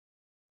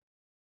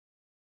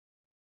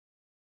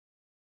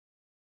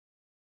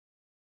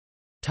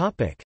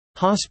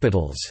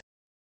 Hospitals.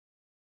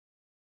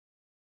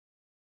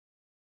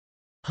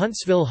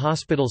 Huntsville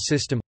Hospital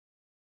System,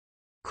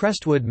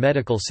 Crestwood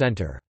Medical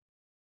Center.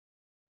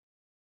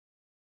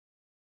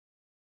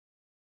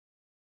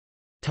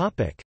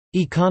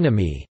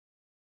 Economy.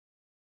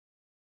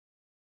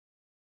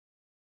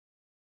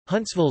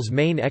 Huntsville's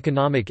main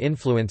economic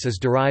influence is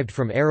derived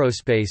from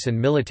aerospace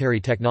and military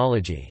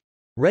technology.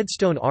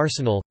 Redstone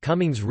Arsenal,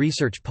 Cummings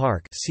Research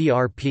Park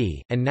 (CRP),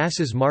 and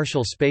NASA's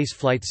Marshall Space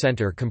Flight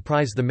Center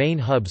comprise the main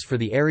hubs for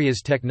the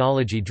area's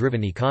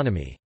technology-driven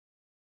economy.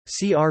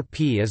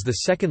 CRP is the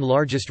second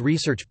largest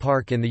research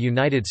park in the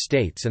United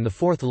States and the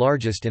fourth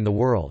largest in the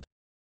world.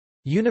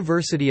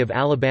 University of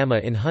Alabama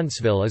in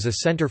Huntsville is a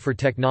center for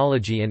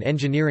technology and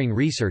engineering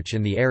research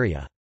in the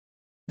area.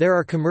 There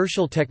are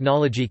commercial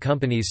technology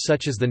companies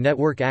such as the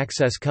network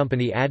access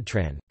company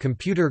Adtran,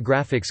 computer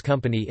graphics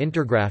company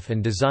Intergraph,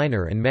 and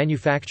designer and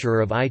manufacturer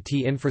of IT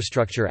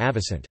infrastructure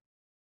Avicent.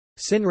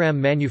 Cinram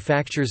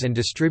manufactures and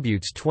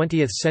distributes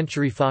 20th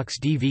Century Fox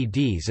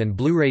DVDs and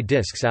Blu-ray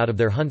discs out of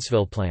their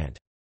Huntsville plant.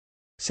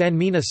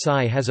 Sanmina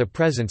Sai has a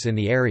presence in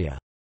the area.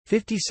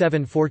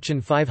 57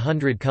 Fortune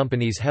 500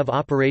 companies have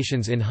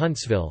operations in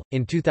Huntsville.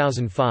 In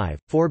 2005,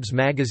 Forbes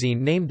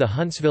magazine named the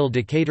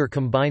Huntsville-Decatur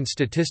combined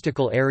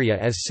statistical area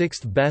as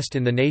sixth best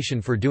in the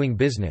nation for doing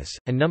business,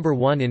 and number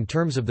one in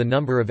terms of the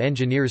number of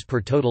engineers per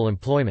total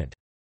employment.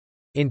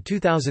 In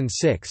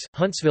 2006,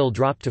 Huntsville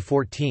dropped to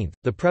 14th.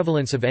 The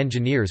prevalence of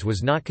engineers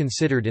was not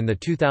considered in the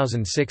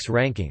 2006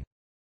 ranking.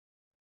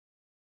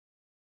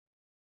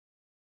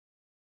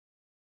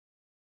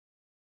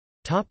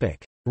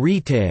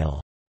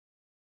 Retail.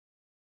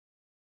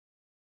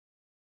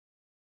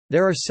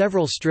 There are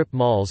several strip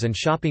malls and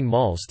shopping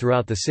malls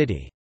throughout the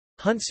city.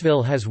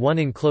 Huntsville has one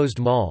enclosed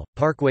mall,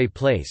 Parkway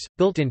Place,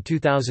 built in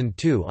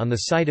 2002 on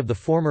the site of the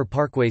former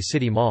Parkway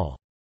City Mall.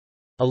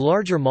 A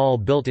larger mall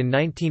built in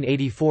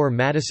 1984,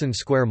 Madison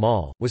Square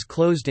Mall, was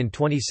closed in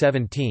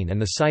 2017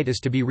 and the site is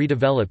to be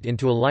redeveloped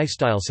into a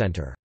lifestyle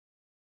center.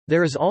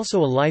 There is also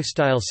a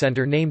lifestyle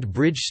center named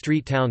Bridge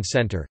Street Town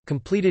Center,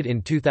 completed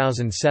in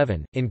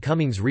 2007, in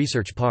Cummings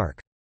Research Park.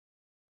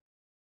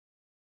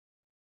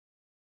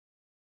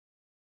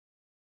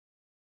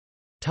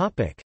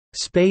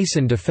 Space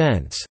and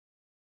defense.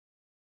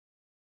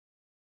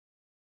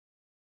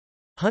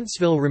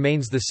 Huntsville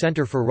remains the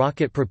center for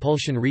rocket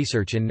propulsion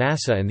research in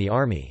NASA and the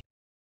Army.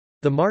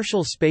 The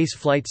Marshall Space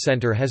Flight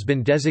Center has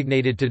been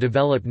designated to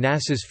develop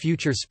NASA's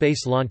Future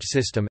Space Launch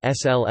System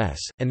 (SLS),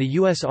 and the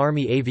U.S.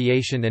 Army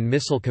Aviation and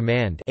Missile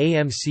Command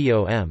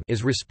 (AMCOM)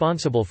 is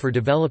responsible for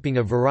developing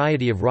a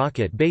variety of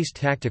rocket-based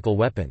tactical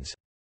weapons.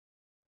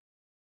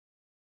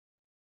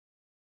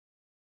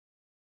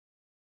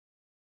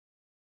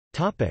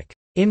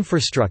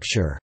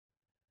 Infrastructure.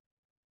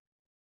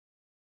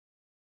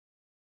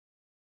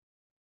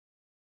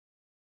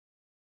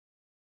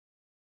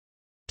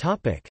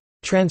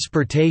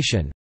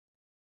 Transportation.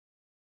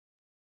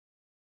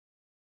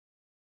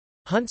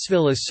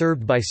 Huntsville is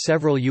served by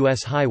several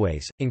U.S.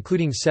 highways,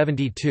 including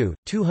 72,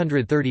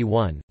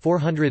 231,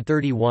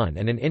 431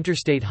 and an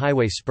interstate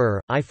highway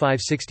spur,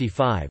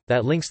 I-565,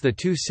 that links the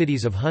two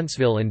cities of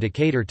Huntsville and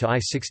Decatur to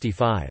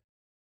I-65.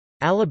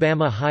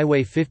 Alabama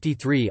Highway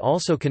 53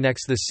 also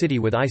connects the city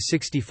with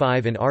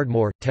I-65 in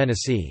Ardmore,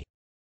 Tennessee.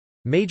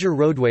 Major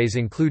roadways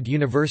include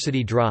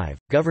University Drive,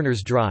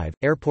 Governors Drive,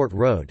 Airport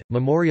Road,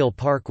 Memorial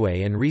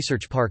Parkway and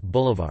Research Park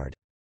Boulevard.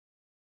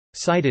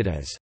 Cited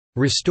as,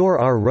 "Restore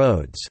Our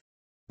Roads,"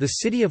 the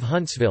city of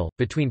Huntsville,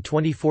 between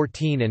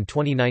 2014 and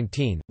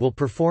 2019, will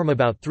perform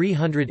about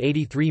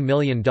 $383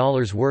 million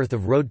worth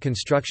of road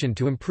construction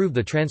to improve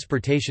the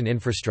transportation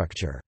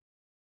infrastructure.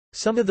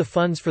 Some of the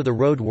funds for the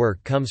road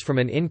work comes from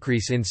an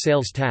increase in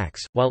sales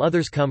tax, while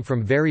others come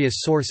from various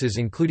sources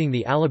including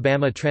the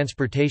Alabama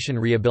Transportation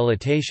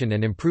Rehabilitation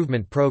and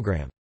Improvement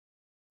Program.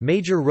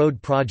 Major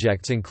road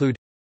projects include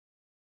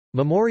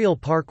Memorial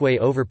Parkway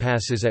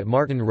overpasses at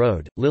Martin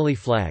Road, Lily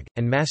Flag,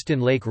 and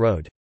Maston Lake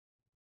Road,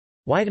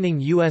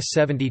 widening US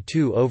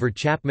 72 over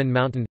Chapman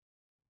Mountain,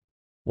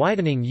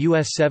 widening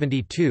US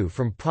 72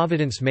 from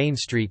Providence Main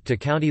Street to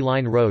County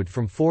Line Road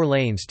from 4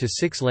 lanes to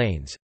 6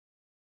 lanes,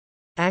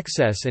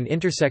 access and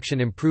intersection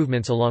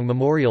improvements along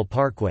Memorial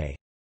Parkway,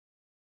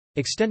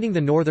 extending the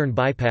northern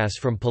bypass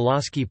from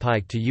Pulaski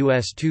Pike to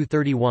US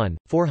 231,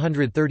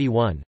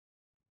 431,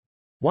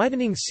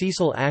 widening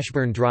Cecil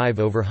Ashburn Drive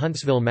over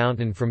Huntsville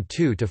Mountain from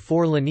 2 to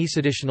 4 lanes.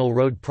 Additional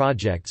road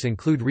projects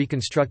include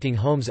reconstructing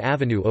Holmes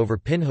Avenue over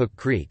Pinhook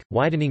Creek,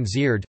 widening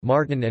Zierd,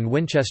 Martin and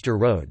Winchester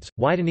Roads,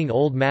 widening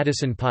Old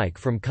Madison Pike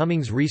from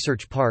Cummings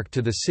Research Park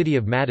to the city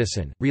of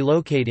Madison,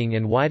 relocating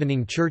and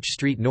widening Church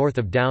Street north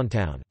of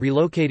downtown,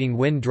 relocating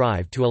Wynn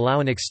Drive to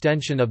allow an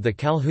extension of the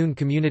Calhoun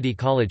Community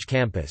College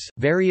campus,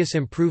 various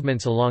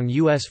improvements along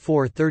US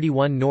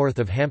 431 north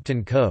of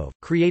Hampton Cove,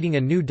 creating a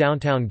new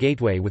downtown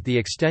gateway with the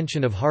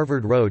extension of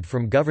Harvard Road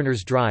from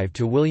Governors Drive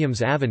to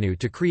Williams Avenue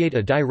to create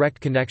a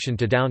direct connection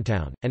to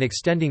downtown, and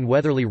extending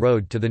Weatherly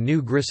Road to the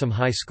new Grissom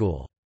High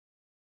School.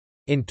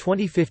 In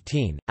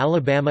 2015,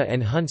 Alabama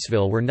and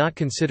Huntsville were not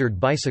considered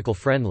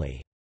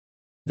bicycle-friendly.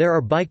 There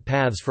are bike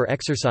paths for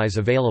exercise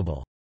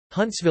available.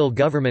 Huntsville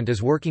government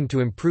is working to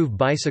improve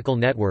bicycle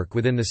network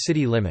within the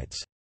city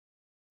limits.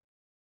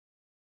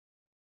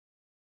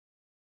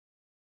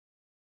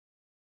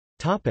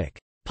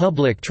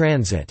 Public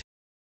transit.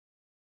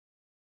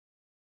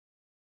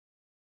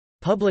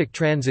 Public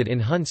transit in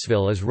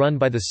Huntsville is run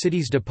by the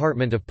city's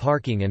Department of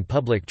Parking and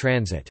Public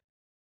Transit.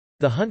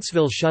 The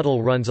Huntsville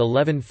Shuttle runs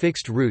 11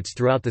 fixed routes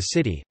throughout the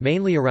city,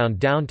 mainly around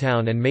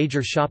downtown and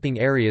major shopping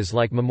areas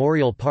like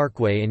Memorial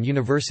Parkway and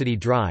University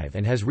Drive,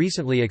 and has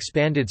recently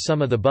expanded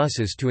some of the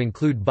buses to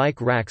include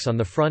bike racks on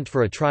the front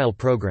for a trial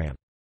program.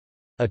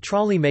 A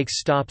trolley makes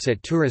stops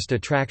at tourist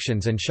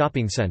attractions and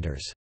shopping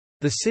centers.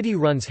 The city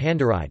runs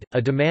Handaride,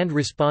 a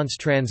demand-response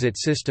transit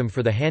system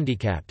for the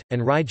handicapped,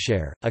 and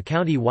Rideshare, a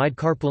county-wide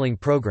carpooling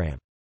program.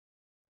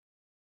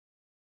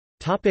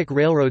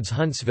 Railroads.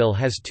 Huntsville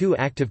has two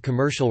active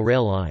commercial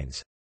rail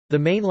lines. The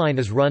main line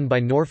is run by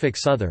Norfolk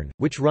Southern,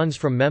 which runs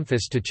from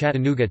Memphis to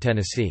Chattanooga,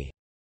 Tennessee.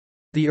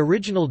 The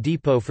original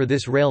depot for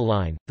this rail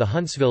line, the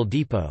Huntsville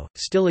Depot,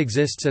 still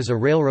exists as a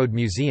railroad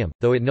museum,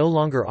 though it no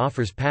longer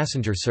offers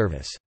passenger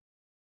service.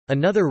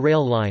 Another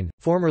rail line,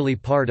 formerly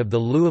part of the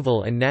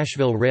Louisville and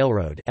Nashville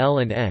Railroad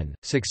 (L&N),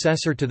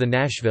 successor to the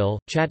Nashville,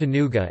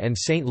 Chattanooga and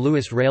St.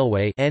 Louis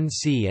Railway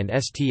 (NC and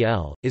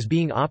STL), is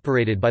being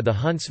operated by the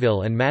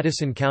Huntsville and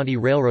Madison County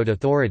Railroad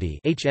Authority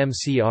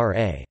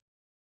 (HMCRA).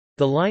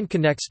 The line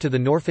connects to the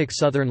Norfolk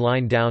Southern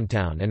Line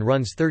downtown and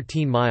runs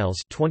 13 miles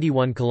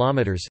 (21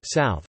 kilometers)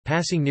 south,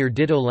 passing near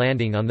Ditto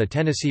Landing on the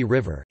Tennessee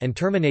River, and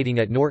terminating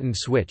at Norton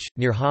Switch,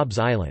 near Hobbs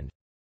Island.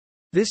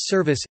 This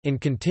service, in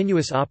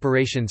continuous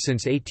operation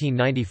since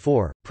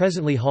 1894,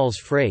 presently hauls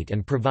freight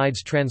and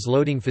provides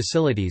transloading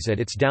facilities at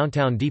its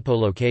downtown depot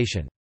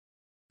location.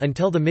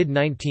 Until the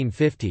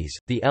mid-1950s,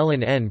 the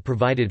L&N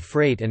provided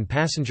freight and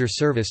passenger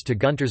service to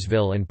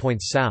Guntersville and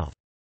points south.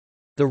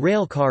 The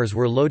rail cars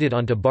were loaded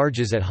onto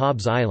barges at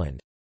Hobbs Island.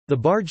 The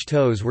barge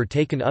tows were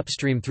taken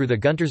upstream through the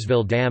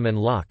Guntersville Dam and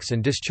locks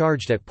and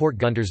discharged at Port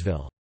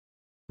Guntersville.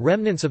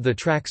 Remnants of the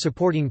track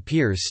supporting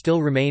piers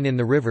still remain in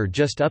the river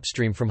just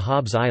upstream from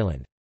Hobbs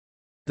Island.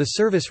 The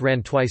service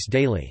ran twice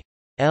daily.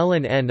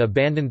 L&N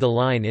abandoned the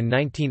line in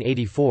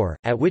 1984,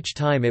 at which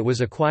time it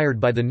was acquired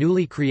by the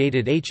newly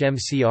created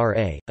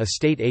HMCRA, a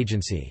state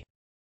agency.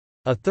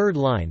 A third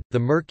line, the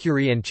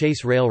Mercury and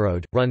Chase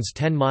Railroad, runs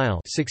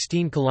 10-mile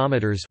 (16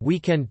 kilometers)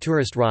 weekend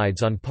tourist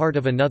rides on part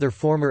of another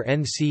former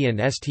NC and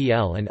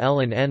STL and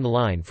L&N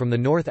line from the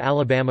North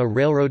Alabama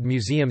Railroad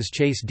Museum's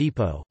Chase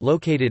Depot,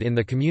 located in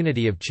the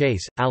community of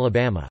Chase,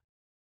 Alabama.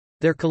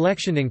 Their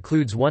collection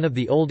includes one of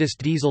the oldest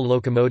diesel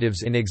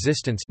locomotives in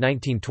existence,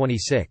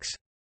 1926.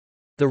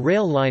 The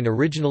rail line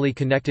originally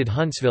connected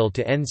Huntsville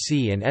to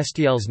NC and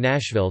STL's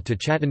Nashville to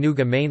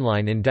Chattanooga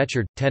Mainline in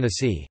Decherd,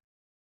 Tennessee.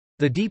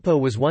 The depot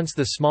was once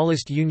the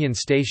smallest Union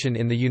station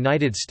in the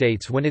United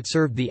States when it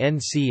served the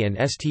NC and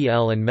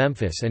STL and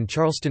Memphis and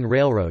Charleston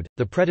Railroad,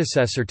 the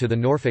predecessor to the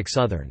Norfolk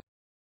Southern.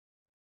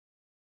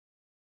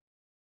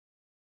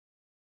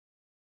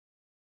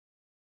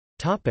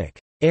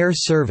 Air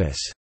service.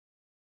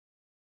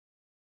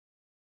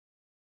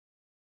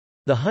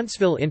 The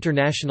Huntsville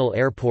International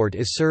Airport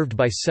is served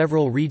by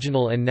several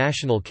regional and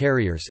national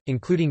carriers,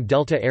 including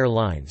Delta Air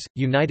Lines,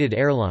 United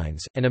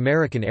Airlines, and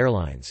American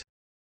Airlines.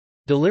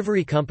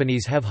 Delivery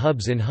companies have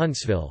hubs in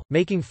Huntsville,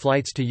 making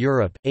flights to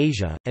Europe,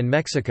 Asia, and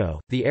Mexico.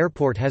 The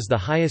airport has the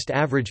highest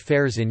average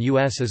fares in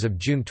U.S. as of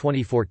June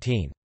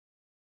 2014.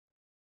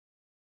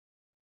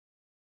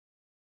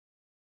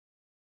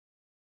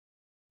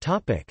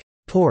 Topic: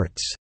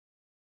 Ports.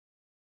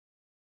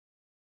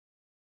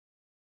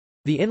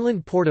 The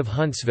Inland Port of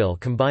Huntsville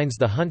combines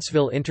the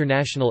Huntsville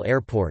International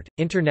Airport,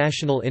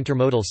 International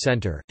Intermodal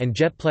Center, and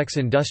Jetplex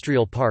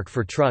Industrial Park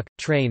for truck,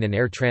 train and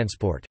air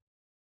transport.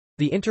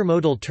 The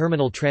intermodal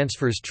terminal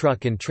transfers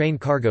truck and train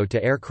cargo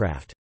to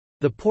aircraft.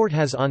 The port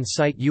has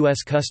on-site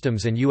U.S.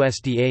 Customs and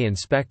USDA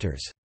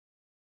inspectors.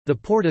 The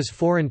port is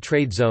Foreign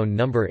Trade Zone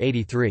No.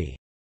 83.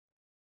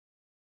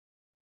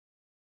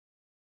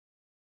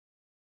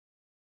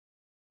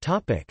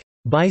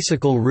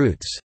 Bicycle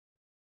routes.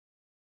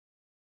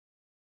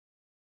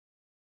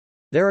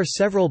 There are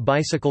several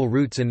bicycle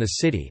routes in the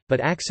city,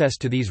 but access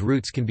to these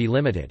routes can be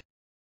limited.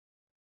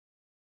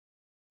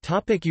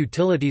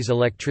 Utilities.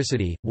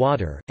 Electricity,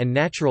 water, and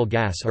natural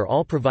gas are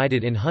all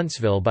provided in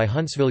Huntsville by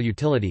Huntsville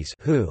Utilities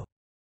 (WHO).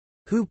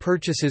 WHO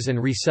purchases and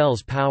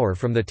resells power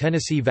from the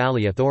Tennessee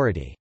Valley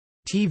Authority.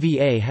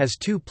 TVA has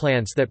two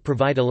plants that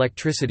provide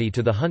electricity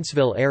to the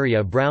Huntsville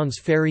area: Browns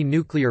Ferry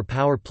Nuclear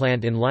Power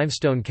Plant in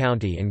Limestone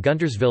County and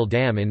Guntersville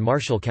Dam in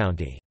Marshall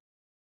County.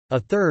 A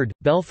third,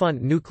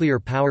 Bellefonte Nuclear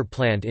Power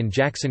Plant in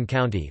Jackson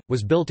County,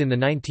 was built in the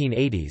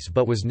 1980s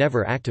but was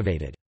never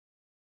activated.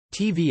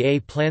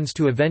 TVA plans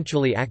to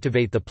eventually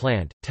activate the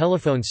plant.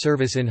 Telephone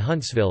service in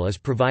Huntsville is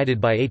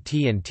provided by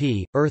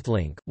AT&T,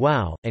 Earthlink,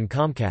 WOW, and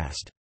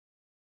Comcast.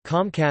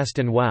 Comcast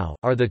and WOW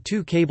are the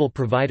two cable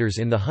providers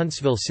in the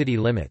Huntsville city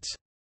limits.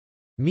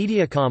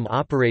 Mediacom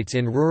operates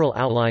in rural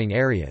outlying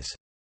areas.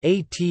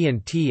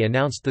 AT&T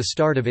announced the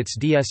start of its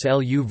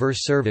DSL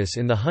U-verse service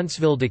in the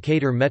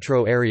Huntsville-Decatur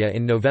metro area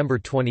in November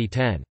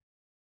 2010.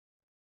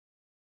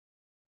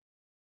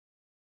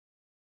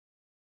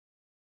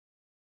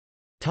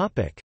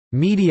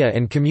 Media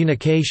and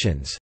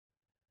communications.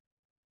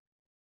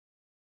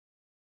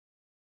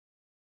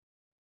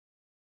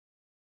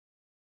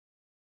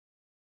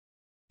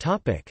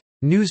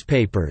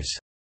 Newspapers.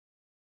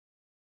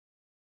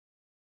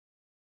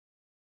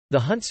 The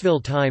Huntsville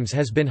Times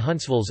has been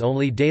Huntsville's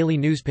only daily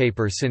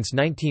newspaper since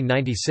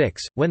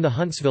 1996, when the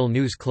Huntsville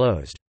News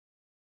closed.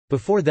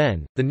 Before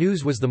then, the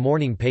News was the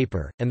morning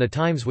paper, and the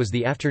Times was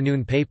the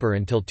afternoon paper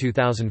until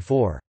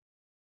 2004.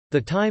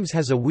 The Times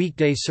has a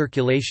weekday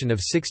circulation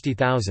of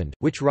 60,000,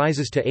 which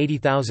rises to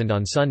 80,000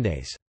 on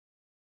Sundays.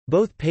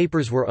 Both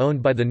papers were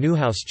owned by the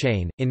Newhouse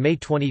chain. In May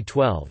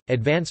 2012,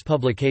 Advance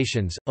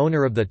Publications,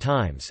 owner of The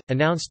Times,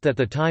 announced that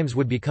The Times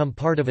would become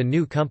part of a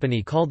new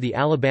company called the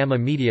Alabama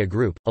Media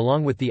Group,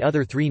 along with the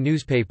other 3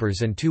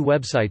 newspapers and 2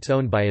 websites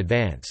owned by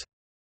Advance.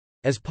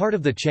 As part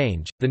of the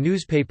change, the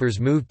newspapers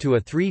moved to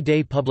a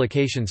 3-day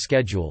publication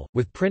schedule,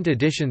 with print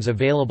editions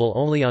available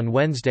only on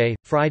Wednesday,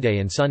 Friday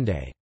and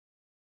Sunday.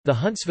 The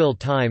Huntsville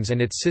Times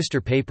and its sister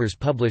papers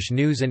publish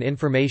news and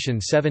information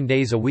 7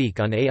 days a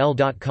week on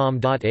al.com.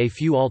 A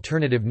few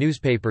alternative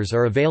newspapers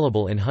are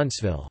available in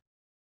Huntsville.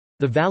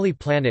 The Valley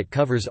Planet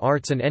covers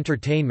arts and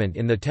entertainment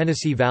in the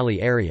Tennessee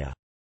Valley area.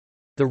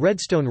 The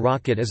Redstone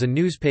Rocket is a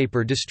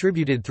newspaper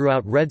distributed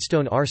throughout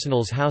Redstone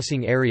Arsenal's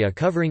housing area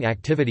covering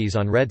activities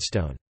on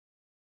Redstone.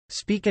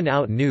 Speakin'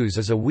 Out News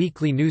is a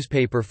weekly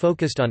newspaper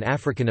focused on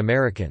African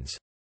Americans.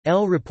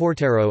 El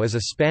Reportero is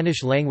a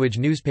Spanish-language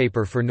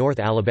newspaper for North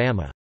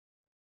Alabama.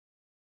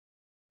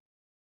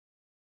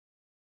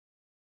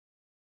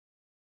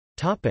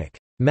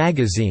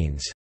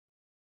 Magazines.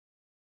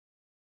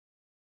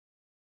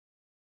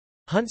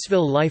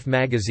 Huntsville Life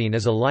magazine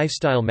is a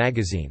lifestyle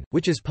magazine,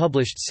 which is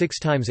published 6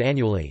 times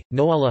annually.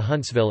 Noala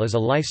Huntsville is a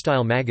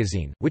lifestyle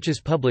magazine, which is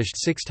published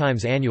 6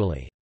 times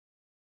annually.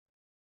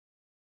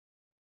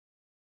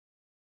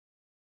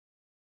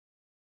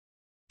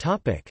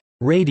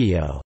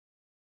 Radio.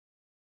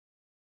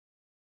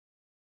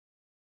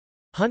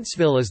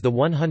 Huntsville is the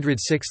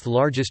 106th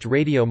largest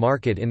radio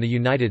market in the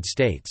United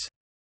States.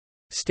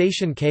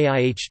 Station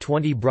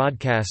KIH-20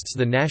 broadcasts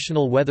the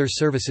National Weather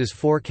Service's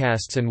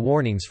forecasts and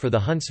warnings for the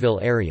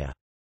Huntsville area.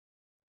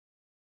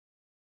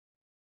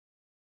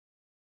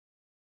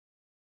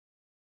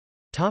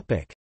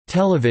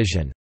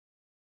 Television.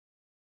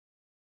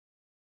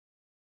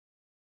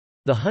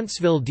 The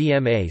Huntsville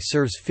DMA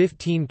serves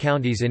 15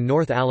 counties in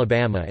North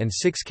Alabama and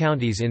 6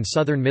 counties in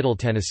southern Middle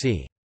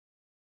Tennessee.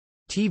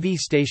 TV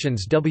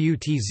stations: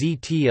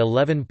 WTZT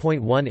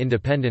 11.1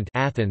 Independent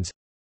Athens,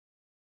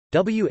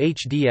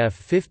 WHDF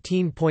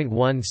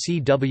 15.1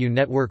 CW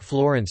Network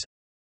Florence,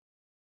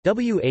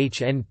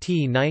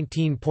 WHNT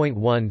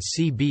 19.1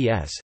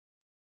 CBS,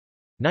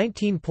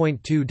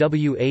 19.2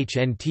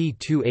 WHNT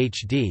 2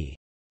 HD,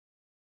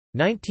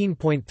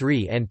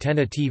 19.3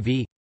 Antenna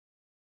TV,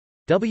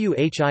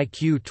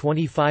 WHIQ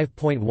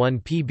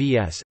 25.1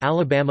 PBS,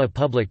 Alabama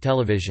Public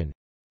Television,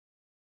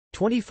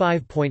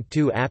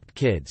 25.2 Apt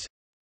Kids,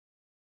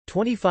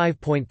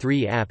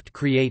 25.3 Apt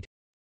Create,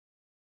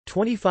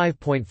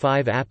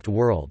 25.5 Apt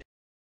World,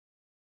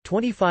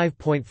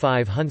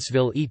 25.5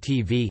 Huntsville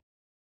ETV,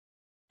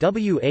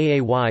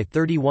 WAAY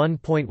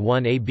 31.1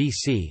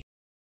 ABC,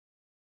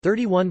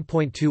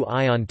 31.2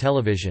 Ion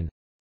Television,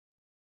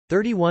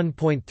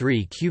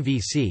 31.3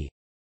 QVC,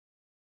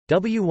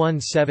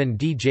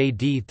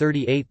 W17DJD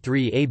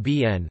 38.3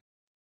 ABN,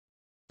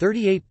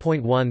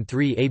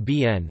 38.13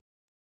 ABN,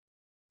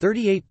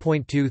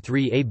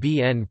 38.23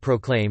 ABN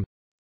Proclaim,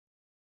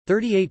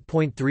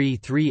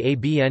 38.33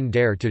 ABN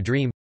Dare to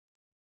Dream,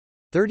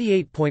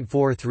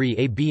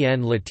 38.43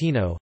 ABN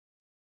Latino,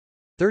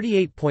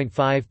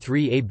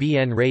 38.53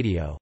 ABN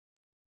Radio,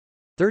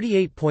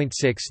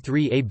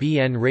 38.63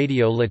 ABN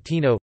Radio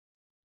Latino,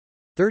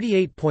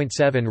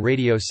 38.7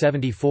 Radio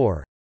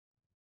 74,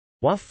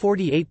 WAF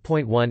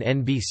 48.1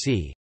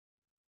 NBC,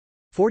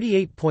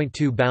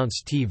 48.2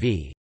 Bounce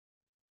TV,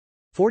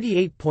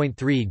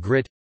 48.3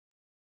 Grit,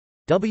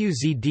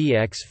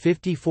 WZDX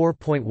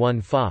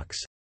 54.1 Fox,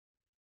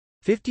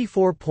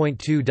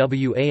 54.2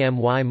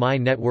 WAMY My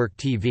Network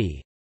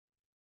TV,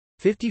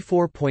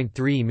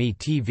 54.3 Me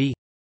TV,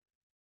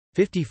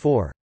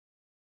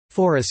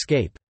 54.4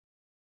 Escape.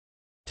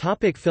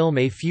 Film.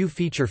 A few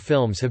feature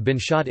films have been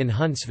shot in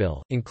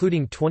Huntsville,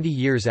 including 20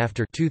 Years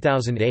After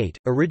 2008,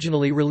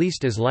 originally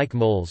released as Like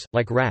Moles,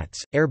 Like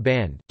Rats, Air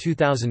Band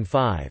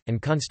 2005, and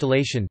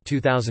Constellation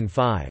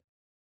 2005.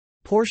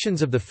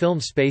 Portions of the film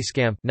Space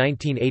Camp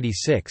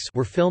 1986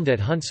 were filmed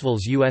at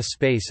Huntsville's U.S.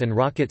 Space and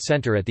Rocket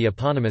Center at the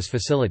eponymous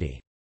facility.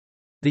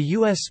 The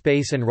U.S.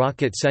 Space and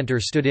Rocket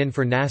Center stood in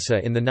for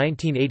NASA in the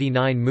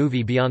 1989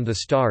 movie Beyond the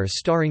Stars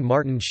starring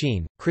Martin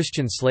Sheen,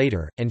 Christian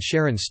Slater, and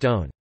Sharon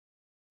Stone.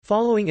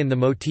 Following in the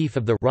motif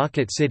of the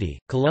Rocket City,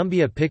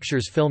 Columbia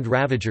Pictures filmed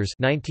Ravagers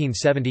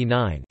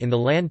 1979 in the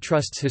Land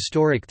Trust's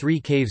historic Three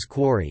Caves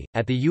Quarry,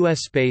 at the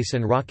U.S. Space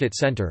and Rocket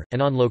Center, and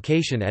on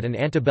location at an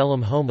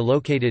antebellum home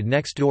located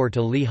next door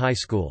to Lee High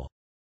School.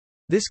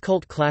 This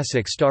cult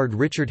classic starred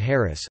Richard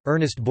Harris,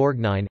 Ernest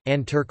Borgnine,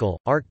 Ann Turkel,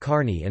 Art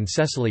Carney and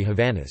Cecily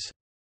Havanas.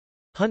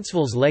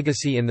 Huntsville's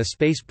legacy in the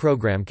space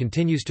program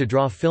continues to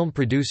draw film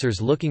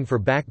producers looking for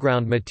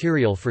background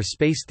material for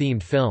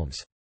space-themed films.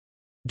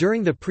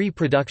 During the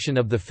pre-production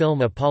of the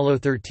film Apollo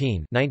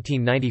 13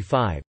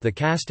 (1995), the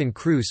cast and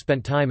crew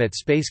spent time at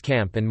Space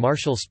Camp and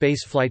Marshall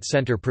Space Flight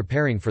Center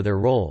preparing for their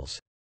roles.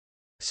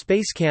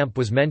 Space Camp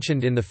was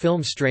mentioned in the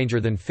film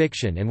Stranger Than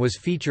Fiction and was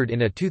featured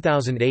in a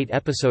 2008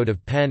 episode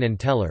of Penn and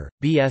Teller,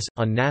 B.S.,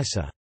 on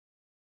NASA.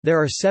 There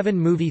are 7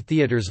 movie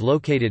theaters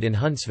located in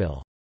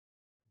Huntsville.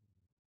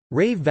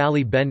 Rave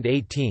Valley Bend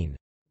 18,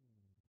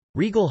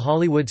 Regal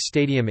Hollywood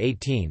Stadium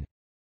 18,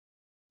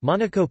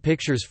 Monaco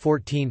Pictures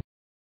 14,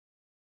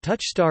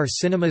 Touchstar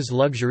Cinemas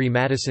Luxury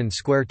Madison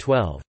Square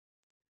 12,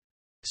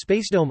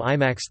 Spacedome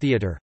IMAX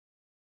Theater,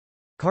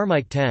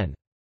 Carmike 10.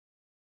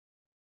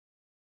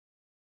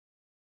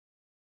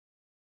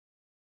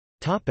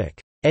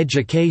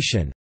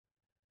 Education.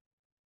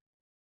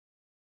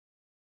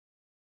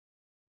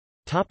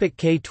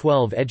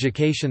 K-12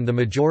 education. The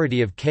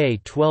majority of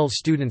K-12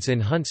 students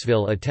in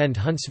Huntsville attend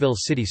Huntsville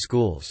City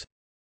Schools.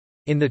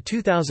 In the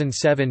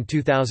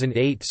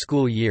 2007-2008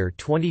 school year,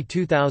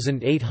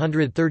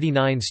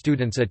 22,839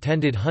 students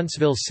attended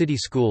Huntsville City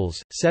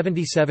Schools.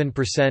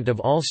 77% of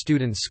all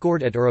students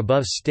scored at or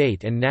above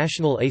state and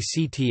national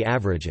ACT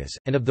averages,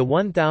 and of the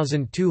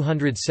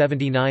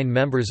 1,279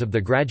 members of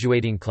the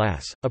graduating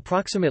class,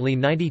 approximately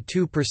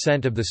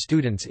 92% of the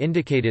students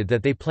indicated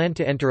that they plan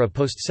to enter a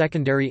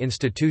post-secondary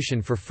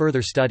institution for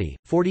further study.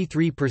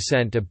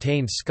 43%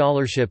 obtained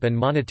scholarship and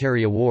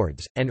monetary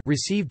awards, and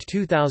received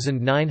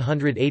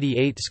 2,988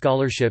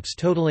 scholarships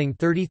totaling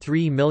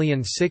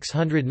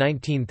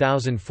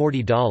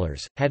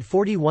 $33,619,040, had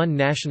 41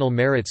 National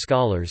Merit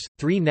Scholars,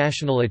 3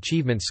 National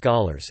Achievement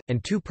Scholars,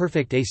 and 2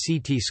 perfect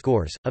ACT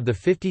scores. Of the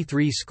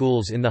 53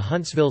 schools in the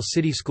Huntsville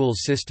City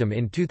Schools system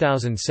in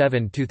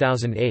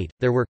 2007-2008,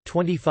 there were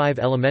 25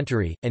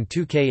 elementary, and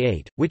 2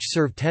 K-8, which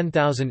serve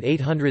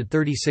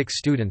 10,836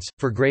 students.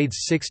 For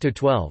grades 6 to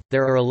 12,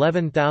 there are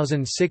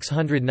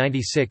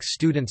 11,696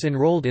 students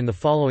enrolled in the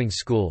following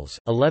schools: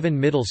 11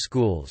 middle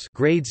schools,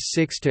 grades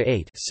 6 to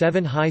 8,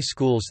 7 high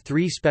schools,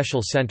 3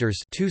 special centers,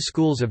 2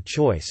 schools of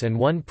choice and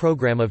 1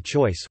 program of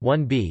choice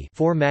 1B,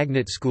 4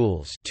 magnet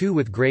schools, 2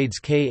 with grades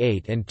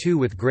K-8 and 2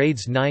 with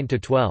grades 9 to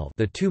 12.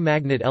 The 2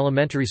 magnet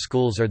elementary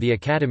schools are the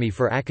Academy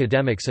for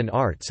Academics and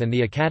Arts and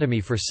the Academy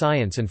for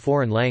Science and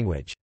Foreign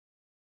Language.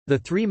 The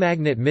 3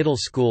 magnet middle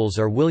schools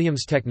are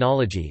Williams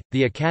Technology,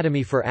 the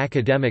Academy for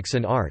Academics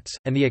and Arts,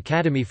 and the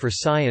Academy for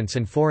Science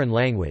and Foreign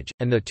Language,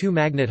 and the 2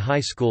 magnet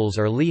high schools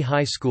are Lee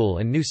High School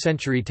and New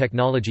Century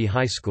Technology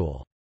High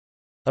School.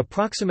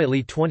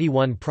 Approximately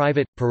 21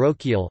 private,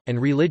 parochial,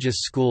 and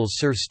religious schools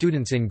serve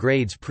students in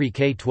grades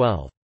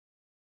pre-K-12.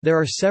 There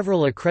are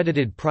several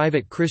accredited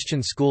private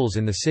Christian schools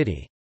in the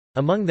city.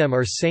 Among them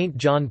are St.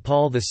 John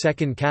Paul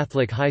II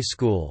Catholic High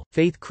School,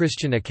 Faith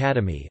Christian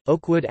Academy,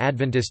 Oakwood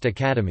Adventist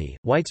Academy,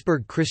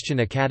 Whitesburg Christian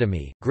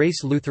Academy,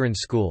 Grace Lutheran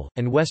School,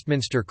 and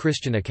Westminster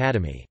Christian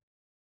Academy.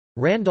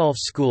 Randolph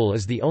School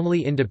is the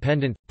only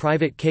independent,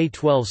 private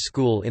K-12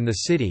 school in the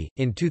city.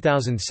 In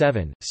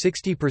 2007,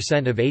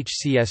 60% of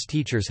HCS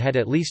teachers had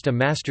at least a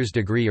master's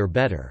degree or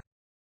better.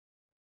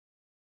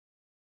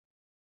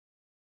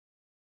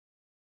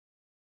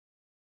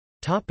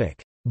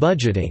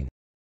 Budgeting.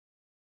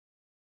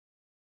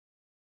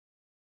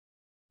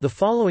 The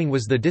following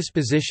was the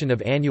disposition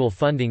of annual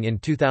funding in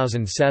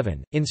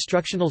 2007: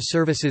 Instructional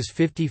Services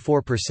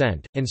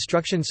 54%,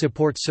 Instruction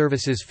Support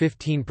Services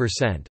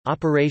 15%,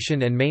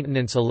 Operation and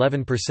Maintenance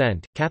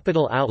 11%,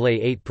 Capital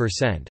Outlay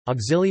 8%,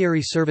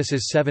 Auxiliary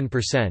Services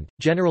 7%,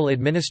 General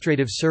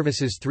Administrative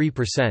Services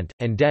 3%,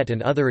 and Debt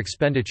and Other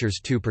Expenditures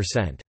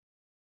 2%.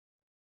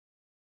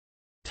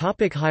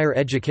 Higher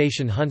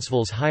education.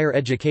 Huntsville's higher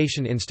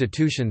education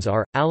institutions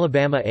are,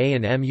 Alabama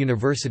A&M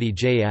University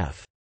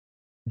J.F.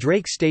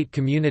 Drake State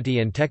Community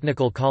and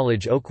Technical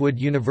College, Oakwood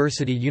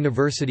University,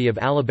 University of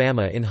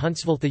Alabama in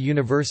Huntsville. The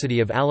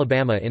University of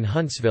Alabama in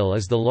Huntsville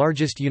is the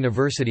largest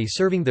university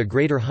serving the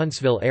greater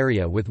Huntsville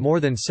area with more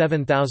than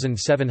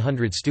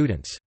 7,700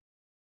 students.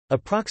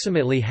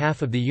 Approximately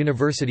half of the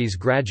university's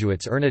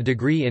graduates earn a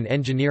degree in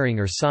engineering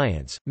or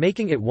science,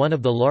 making it one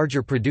of the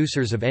larger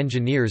producers of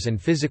engineers and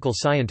physical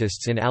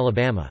scientists in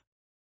Alabama.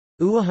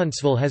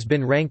 Huntsville has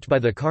been ranked by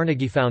the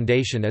Carnegie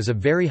Foundation as a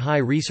very high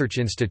research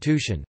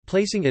institution,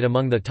 placing it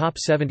among the top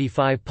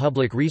 75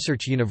 public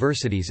research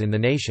universities in the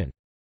nation.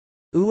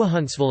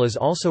 Huntsville is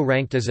also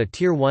ranked as a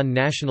Tier 1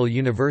 national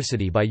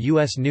university by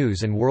U.S.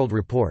 News & World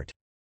Report.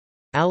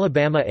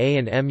 Alabama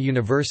A&M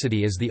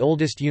University is the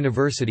oldest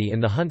university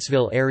in the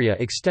Huntsville area,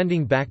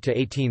 extending back to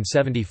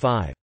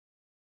 1875.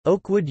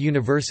 Oakwood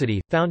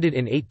University, founded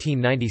in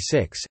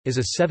 1896, is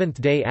a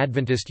Seventh-day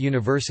Adventist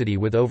university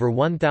with over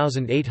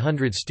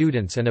 1,800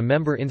 students and a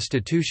member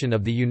institution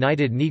of the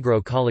United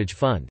Negro College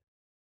Fund.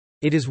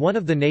 It is one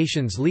of the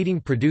nation's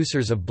leading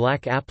producers of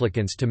black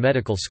applicants to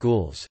medical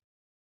schools.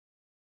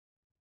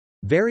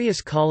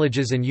 Various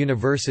colleges and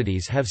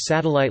universities have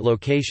satellite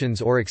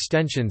locations or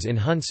extensions in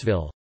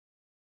Huntsville.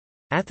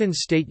 Athens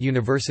State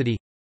University,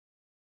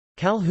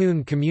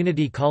 Calhoun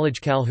Community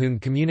College, Calhoun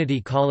Community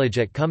College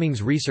at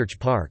Cummings Research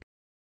Park,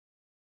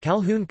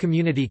 Calhoun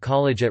Community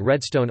College at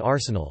Redstone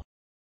Arsenal,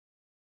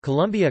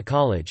 Columbia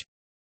College,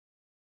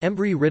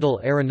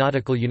 Embry-Riddle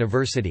Aeronautical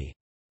University,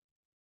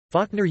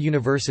 Faulkner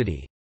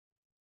University,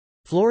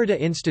 Florida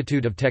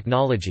Institute of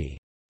Technology,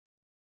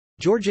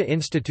 Georgia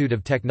Institute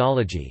of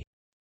Technology,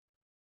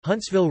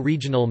 Huntsville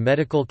Regional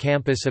Medical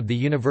Campus of the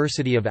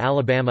University of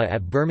Alabama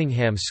at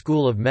Birmingham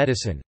School of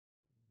Medicine,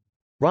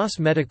 Ross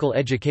Medical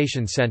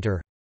Education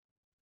Center,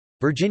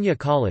 Virginia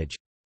College.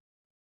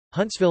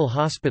 Huntsville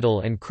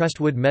Hospital and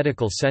Crestwood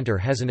Medical Center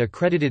has an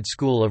accredited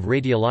School of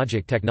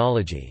Radiologic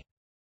Technology.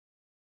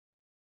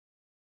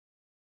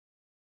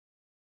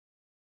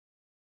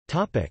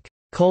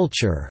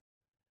 Culture.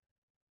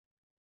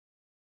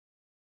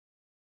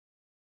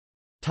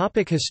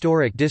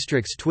 Historic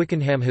districts.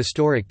 Twickenham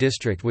Historic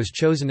District was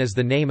chosen as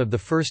the name of the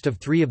first of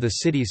three of the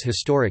city's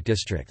historic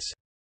districts.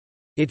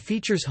 It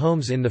features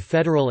homes in the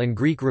Federal and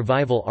Greek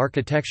Revival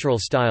architectural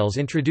styles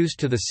introduced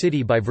to the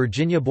city by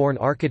Virginia-born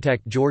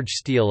architect George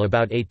Steele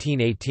about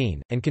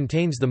 1818, and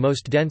contains the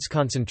most dense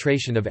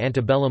concentration of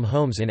antebellum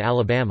homes in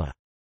Alabama.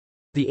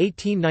 The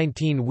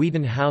 1819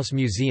 Wheaton House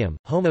Museum,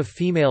 home of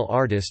female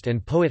artist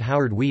and poet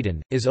Howard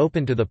Wheaton, is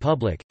open to the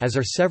public, as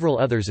are several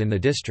others in the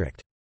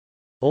district.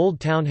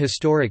 Old Town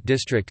Historic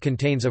District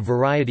contains a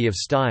variety of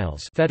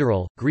styles: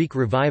 Federal, Greek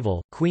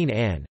Revival, Queen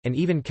Anne, and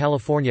even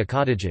California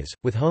cottages,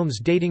 with homes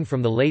dating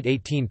from the late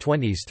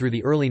 1820s through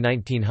the early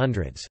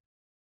 1900s.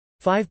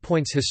 Five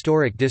Points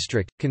Historic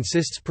District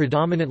consists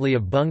predominantly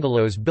of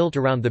bungalows built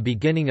around the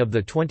beginning of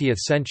the 20th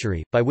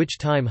century, by which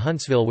time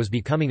Huntsville was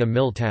becoming a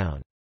mill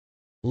town.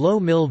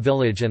 Low Mill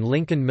Village and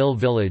Lincoln Mill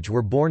Village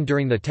were born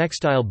during the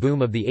textile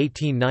boom of the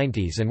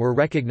 1890s and were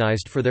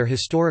recognized for their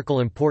historical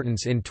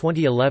importance in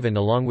 2011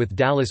 along with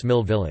Dallas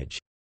Mill Village.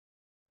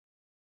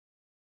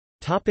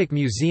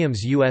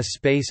 Museums. U.S.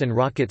 Space and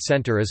Rocket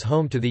Center is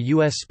home to the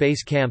U.S.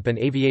 Space Camp and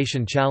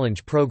Aviation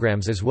Challenge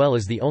programs as well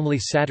as the only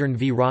Saturn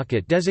V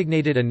rocket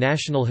designated a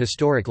National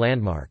Historic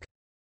Landmark.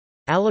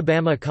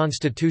 Alabama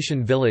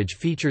Constitution Village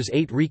features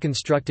 8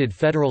 reconstructed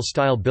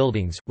Federal-style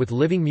buildings, with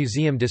living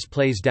museum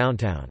displays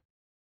downtown.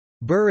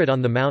 Burritt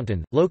on the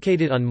Mountain,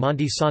 located on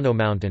Monte Sano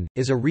Mountain,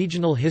 is a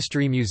regional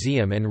history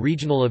museum and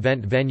regional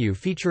event venue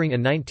featuring a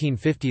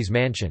 1950s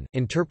mansion,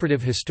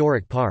 interpretive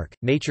historic park,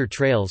 nature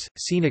trails,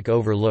 scenic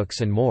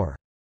overlooks and more.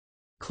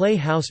 Clay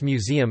House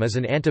Museum is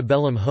an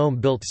antebellum home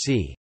built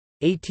c.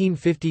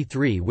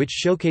 1853 which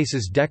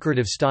showcases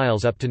decorative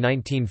styles up to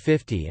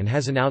 1950 and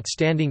has an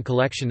outstanding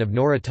collection of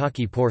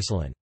Noritake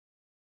porcelain.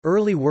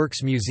 Early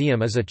Works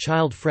Museum is a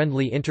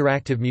child-friendly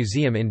interactive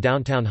museum in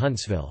downtown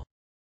Huntsville.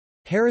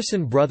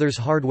 Harrison Brothers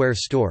Hardware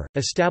Store,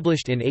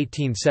 established in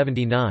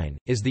 1879,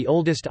 is the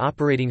oldest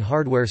operating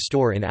hardware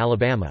store in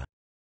Alabama.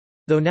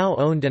 Though now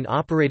owned and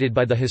operated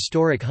by the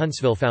historic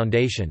Huntsville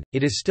Foundation,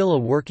 it is still a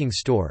working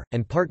store,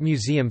 and part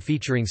museum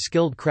featuring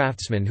skilled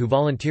craftsmen who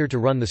volunteer to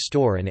run the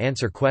store and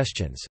answer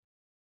questions.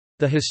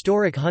 The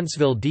historic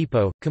Huntsville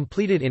Depot,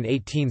 completed in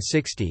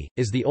 1860,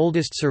 is the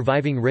oldest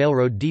surviving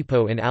railroad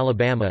depot in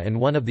Alabama and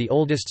one of the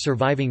oldest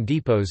surviving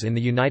depots in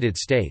the United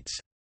States.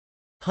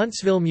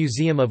 Huntsville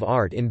Museum of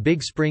Art in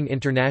Big Spring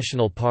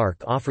International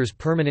Park offers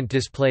permanent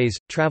displays,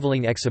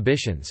 traveling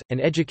exhibitions,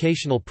 and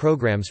educational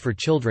programs for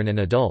children and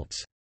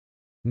adults.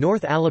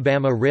 North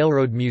Alabama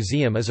Railroad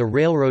Museum is a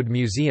railroad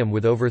museum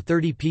with over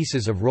 30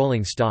 pieces of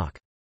rolling stock.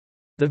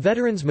 The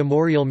Veterans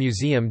Memorial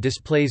Museum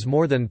displays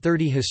more than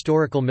 30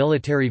 historical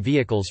military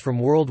vehicles from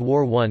World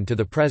War I to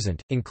the present,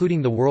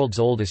 including the world's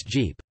oldest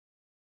Jeep.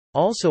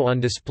 Also on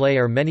display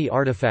are many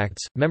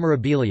artifacts,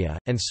 memorabilia,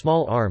 and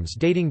small arms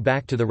dating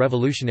back to the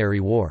Revolutionary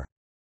War.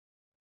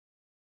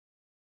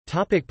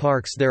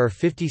 Parks. There are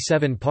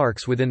 57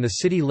 parks within the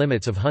city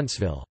limits of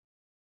Huntsville.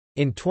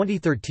 In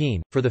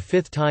 2013, for the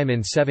 5th time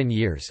in 7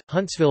 years,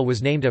 Huntsville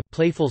was named a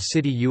Playful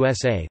City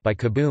USA by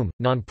Kaboom,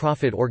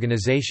 nonprofit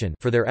organization,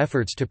 for their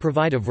efforts to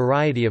provide a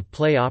variety of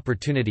play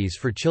opportunities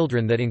for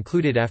children that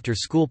included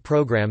after-school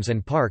programs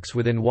and parks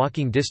within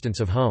walking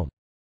distance of home.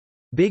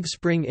 Big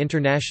Spring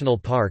International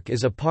Park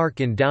is a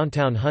park in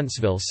downtown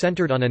Huntsville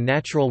centered on a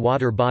natural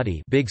water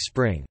body, Big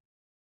Spring.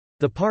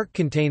 The park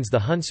contains the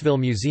Huntsville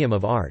Museum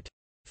of Art.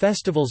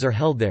 Festivals are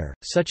held there,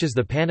 such as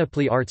the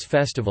Panoply Arts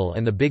Festival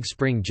and the Big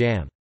Spring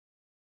Jam.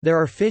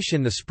 There are fish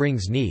in the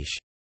spring's niche.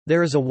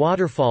 There is a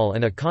waterfall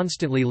and a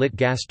constantly lit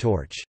gas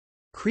torch.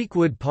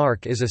 Creekwood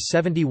Park is a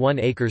 71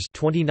 acres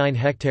 (29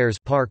 hectares)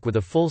 park with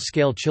a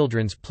full-scale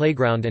children's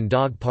playground and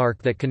dog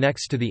park that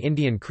connects to the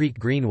Indian Creek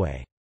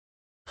Greenway.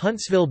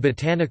 Huntsville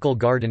Botanical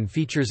Garden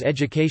features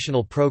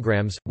educational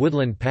programs,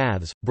 woodland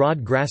paths,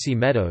 broad grassy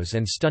meadows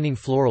and stunning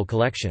floral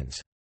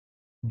collections.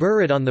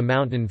 Burritt on the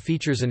Mountain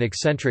features an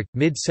eccentric,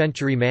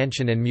 mid-century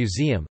mansion and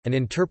museum, an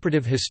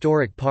interpretive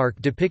historic park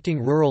depicting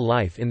rural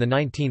life in the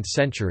 19th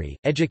century,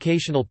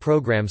 educational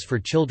programs for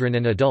children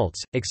and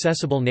adults,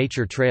 accessible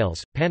nature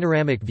trails,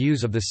 panoramic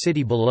views of the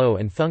city below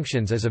and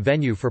functions as a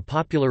venue for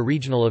popular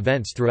regional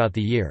events throughout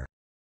the year.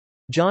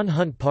 John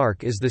Hunt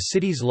Park is the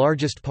city's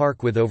largest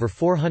park with over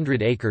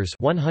 400 acres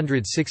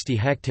 (160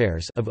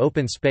 hectares) of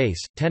open space,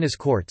 tennis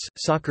courts,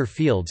 soccer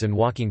fields and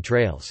walking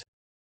trails.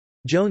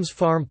 Jones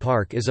Farm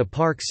Park is a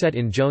park set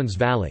in Jones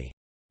Valley.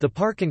 The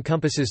park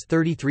encompasses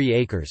 33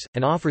 acres,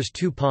 and offers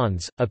 2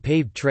 ponds, a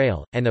paved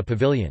trail, and a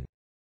pavilion.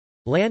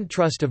 Land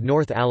Trust of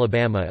North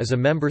Alabama is a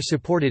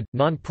member-supported,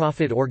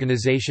 non-profit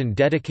organization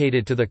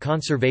dedicated to the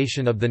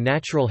conservation of the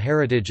natural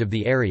heritage of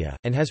the area,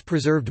 and has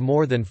preserved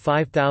more than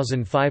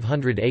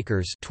 5,500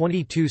 acres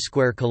 22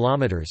 square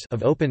kilometers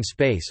of open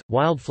space,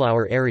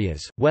 wildflower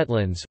areas,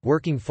 wetlands,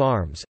 working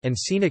farms, and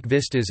scenic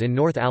vistas in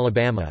North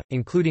Alabama,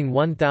 including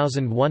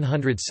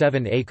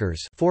 1,107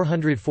 acres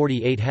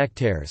 448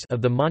 hectares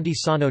of the Monte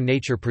Sano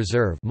Nature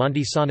Preserve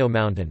Monte Sano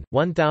Mountain,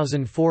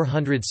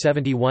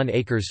 1,471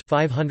 acres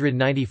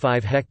 595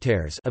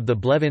 hectares of the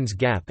Blevins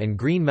Gap and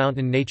Green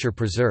Mountain Nature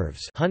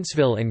Preserves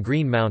Huntsville and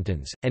Green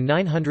Mountains, and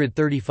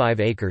 935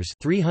 acres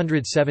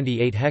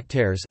 378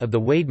 hectares of the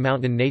Wade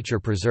Mountain Nature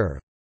Preserve.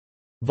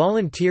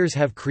 Volunteers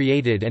have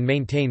created and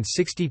maintained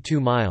 62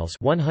 miles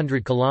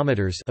 100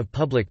 kilometers of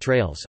public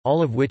trails,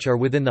 all of which are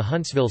within the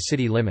Huntsville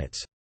city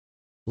limits.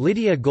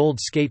 Lydia Gold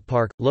Skate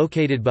Park,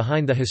 located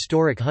behind the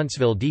historic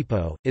Huntsville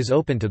Depot, is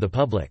open to the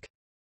public.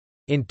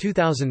 In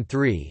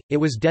 2003, it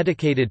was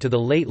dedicated to the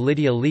late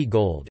Lydia Lee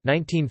Gold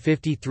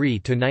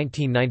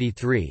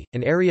 (1953–1993),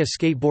 an area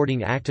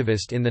skateboarding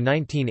activist in the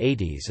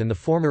 1980s and the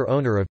former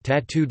owner of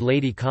Tattooed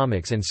Lady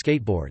Comics and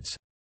Skateboards.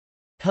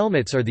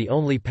 Helmets are the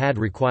only pad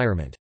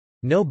requirement.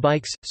 No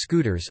bikes,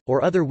 scooters,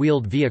 or other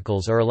wheeled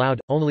vehicles are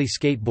allowed, only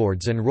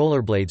skateboards and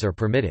rollerblades are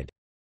permitted.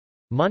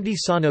 Monte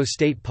Sano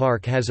State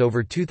Park has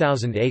over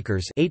 2,000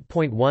 acres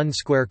 (8.1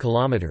 square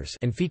kilometers)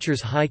 and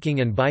features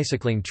hiking and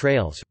bicycling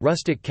trails,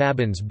 rustic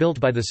cabins built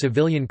by the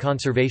Civilian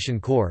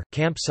Conservation Corps,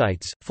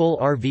 campsites, full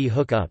RV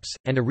hookups,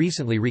 and a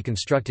recently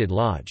reconstructed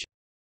lodge.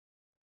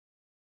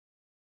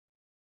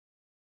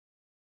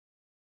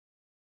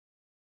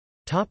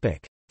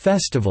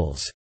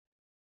 Festivals.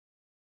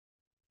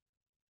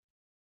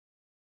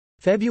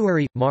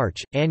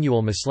 February–March,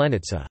 annual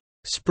Maslenitsa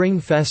Spring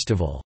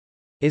Festival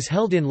is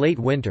held in late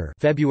winter,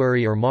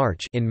 February or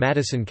March, in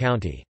Madison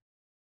County.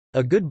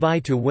 A goodbye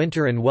to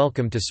winter and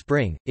welcome to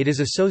spring, it is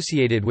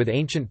associated with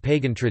ancient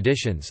pagan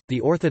traditions, the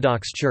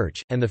Orthodox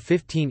Church, and the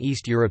 15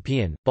 East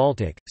European,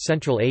 Baltic,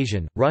 Central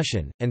Asian,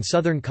 Russian, and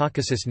Southern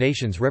Caucasus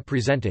nations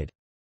represented.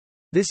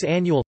 This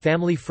annual,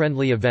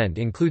 family-friendly event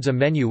includes a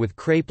menu with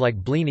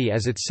crepe-like blini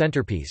as its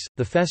centerpiece.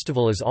 The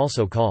festival is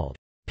also called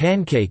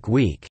Pancake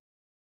Week.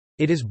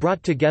 It is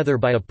brought together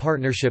by a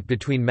partnership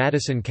between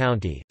Madison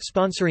County,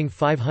 sponsoring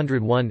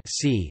 501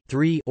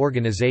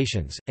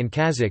 organizations, and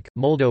Kazakh,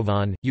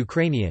 Moldovan,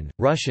 Ukrainian,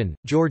 Russian,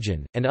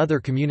 Georgian, and other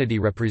community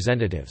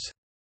representatives.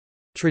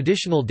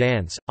 Traditional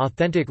dance,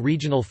 authentic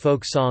regional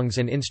folk songs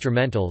and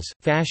instrumentals,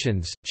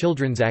 fashions,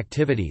 children's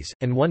activities,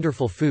 and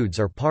wonderful foods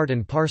are part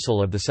and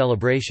parcel of the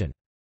celebration.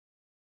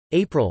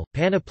 April,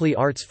 Panoply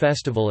Arts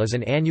Festival is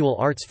an annual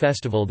arts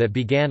festival that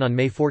began on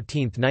May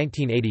 14,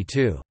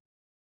 1982.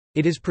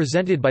 It is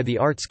presented by the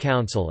Arts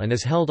Council and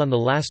is held on the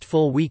last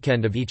full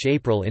weekend of each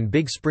April in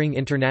Big Spring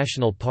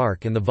International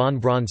Park and the Von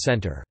Braun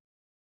Center.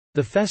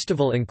 The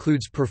festival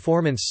includes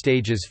performance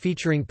stages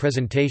featuring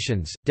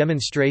presentations,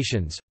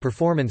 demonstrations,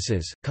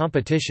 performances,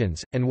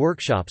 competitions, and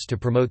workshops to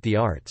promote the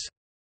arts.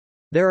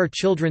 There are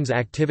children's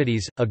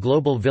activities, a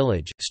global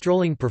village,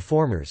 strolling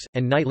performers,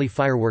 and nightly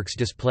fireworks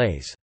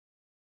displays.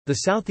 The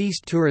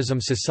Southeast Tourism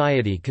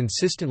Society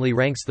consistently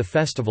ranks the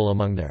festival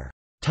among their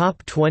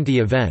top 20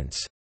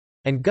 events.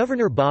 And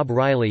Governor Bob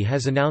Riley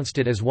has announced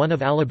it as one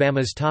of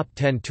Alabama's top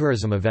 10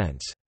 tourism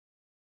events.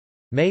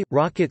 May –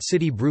 Rocket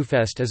City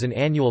Brewfest is an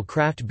annual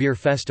craft beer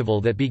festival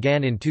that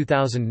began in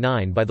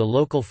 2009 by the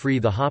local Free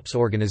the Hops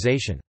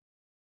organization.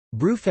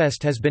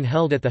 Brewfest has been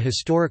held at the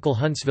historical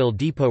Huntsville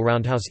Depot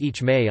Roundhouse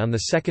each May on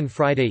the second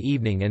Friday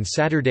evening and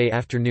Saturday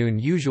afternoon,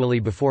 usually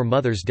before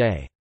Mother's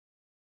Day.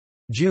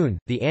 June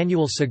 – The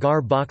annual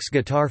Cigar Box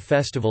Guitar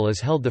Festival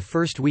is held the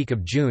first week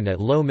of June at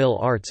Low Mill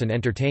Arts and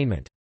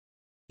Entertainment.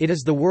 It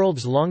is the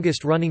world's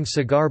longest-running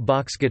cigar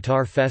box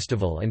guitar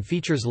festival and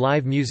features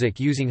live music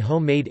using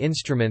homemade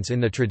instruments in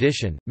the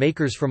tradition,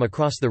 makers from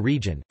across the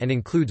region, and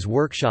includes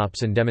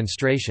workshops and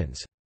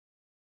demonstrations.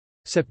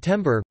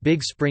 September,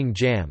 Big Spring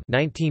Jam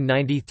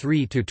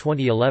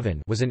 1993–2011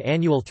 was an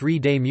annual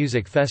 3-day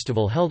music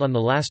festival held on the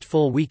last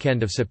full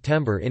weekend of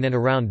September in and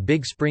around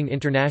Big Spring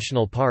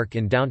International Park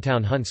in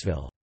downtown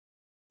Huntsville.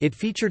 It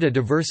featured a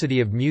diversity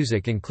of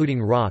music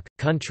including rock,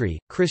 country,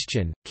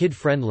 Christian,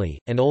 kid-friendly,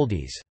 and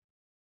oldies.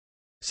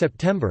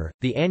 September,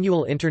 the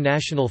annual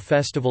International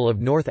Festival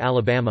of North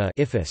Alabama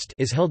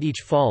is held each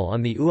fall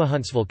on the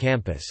Huntsville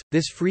campus.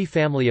 This free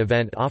family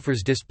event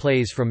offers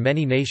displays from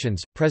many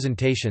nations,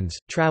 presentations,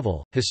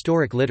 travel,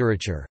 historic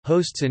literature,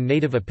 hosts in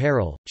native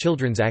apparel,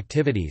 children's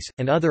activities,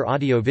 and other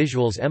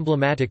audio-visuals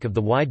emblematic of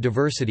the wide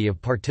diversity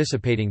of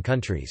participating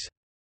countries.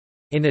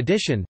 In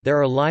addition, there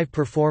are live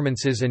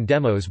performances and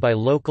demos by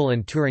local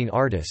and touring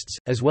artists,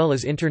 as well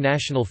as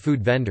international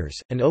food vendors,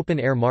 an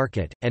open-air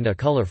market, and a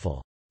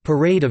colorful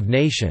Parade of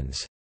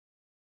Nations.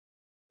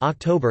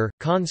 October,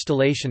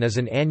 Constellation is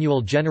an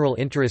annual general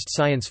interest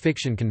science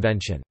fiction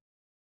convention.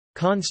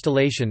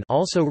 Constellation,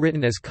 also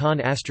written as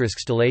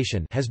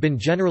Con**Stellation, has been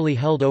generally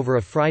held over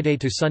a Friday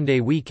to Sunday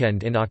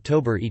weekend in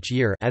October each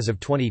year as of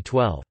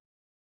 2012.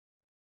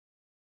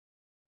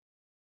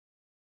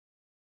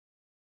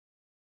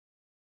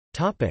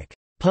 Topic: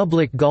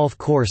 Public golf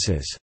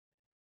courses.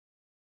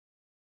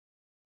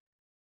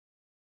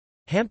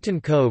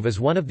 Hampton Cove is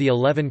one of the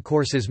 11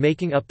 courses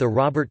making up the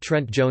Robert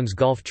Trent Jones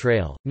Golf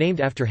Trail, named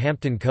after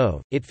Hampton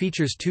Cove. It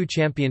features 2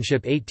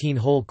 championship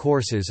 18-hole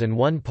courses and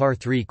 1 par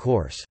 3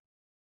 course.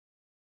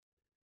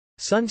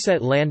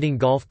 Sunset Landing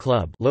Golf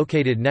Club,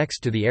 located next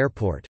to the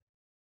airport.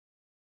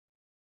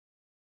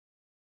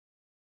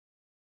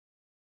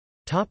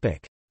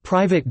 Topic: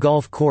 Private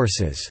golf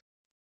courses.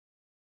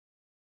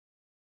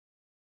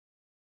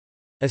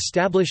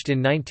 Established in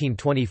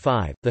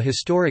 1925, the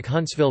historic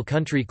Huntsville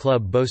Country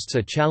Club boasts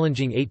a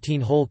challenging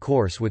 18-hole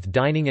course with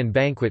dining and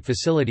banquet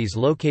facilities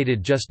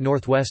located just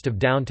northwest of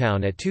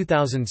downtown at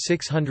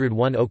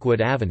 2601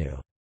 Oakwood Avenue.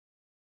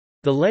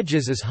 The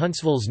Ledges is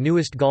Huntsville's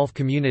newest golf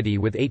community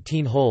with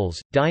 18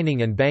 holes,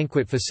 dining and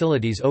banquet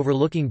facilities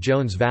overlooking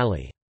Jones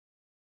Valley.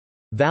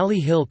 Valley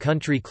Hill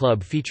Country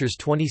Club features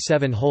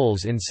 27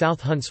 holes in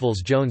South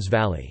Huntsville's Jones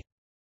Valley.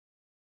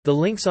 The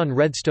links on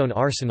Redstone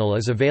Arsenal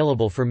is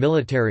available for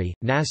military,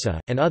 NASA,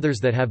 and others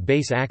that have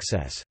base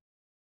access.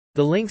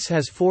 The links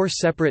has 4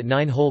 separate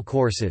 9-hole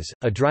courses,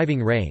 a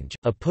driving range,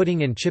 a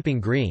putting and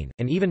chipping green,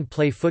 and even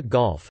play foot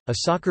golf, a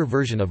soccer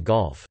version of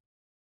golf.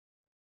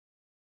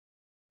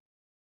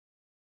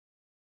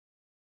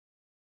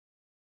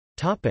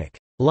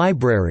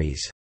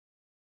 Libraries.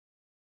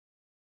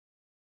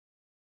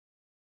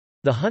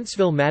 The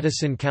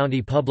Huntsville-Madison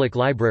County Public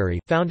Library,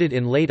 founded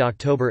in late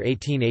October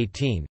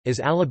 1818, is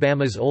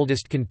Alabama's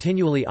oldest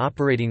continually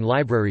operating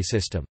library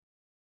system.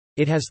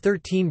 It has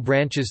 13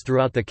 branches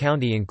throughout the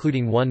county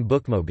including 1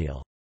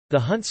 bookmobile. The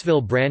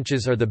Huntsville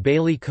branches are the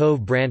Bailey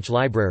Cove Branch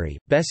Library,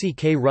 Bessie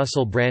K.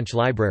 Russell Branch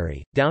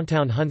Library,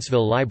 Downtown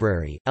Huntsville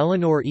Library,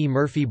 Eleanor E.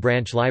 Murphy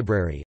Branch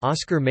Library,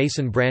 Oscar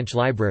Mason Branch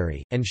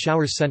Library, and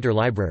Showers Center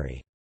Library.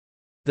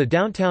 The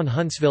Downtown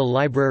Huntsville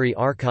Library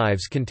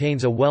Archives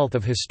contains a wealth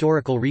of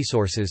historical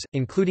resources,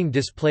 including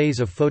displays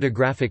of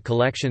photographic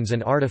collections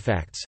and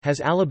artifacts,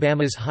 has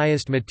Alabama's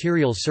highest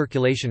materials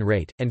circulation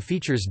rate, and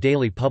features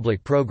daily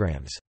public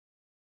programs.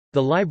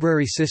 The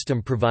library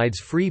system provides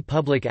free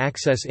public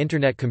access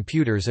Internet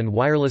computers and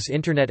wireless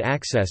Internet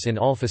access in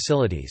all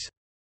facilities.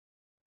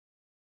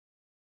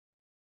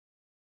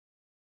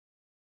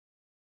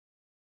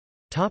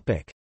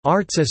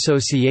 Arts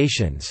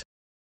associations.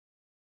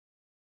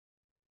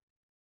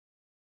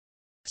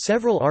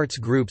 Several arts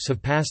groups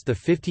have passed the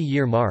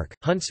 50-year mark: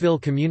 Huntsville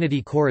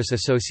Community Chorus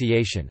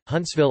Association,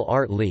 Huntsville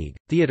Art League,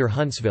 Theater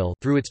Huntsville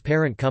through its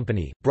parent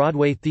company,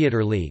 Broadway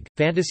Theater League,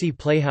 Fantasy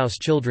Playhouse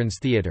Children's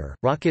Theater,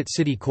 Rocket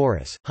City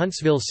Chorus,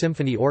 Huntsville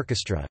Symphony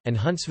Orchestra, and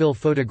Huntsville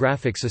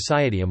Photographic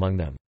Society among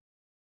them.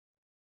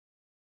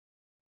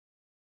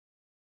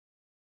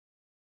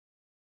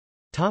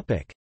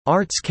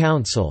 Arts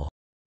Council.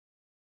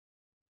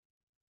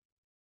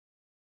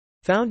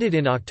 Founded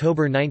in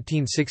October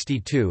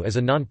 1962 as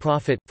a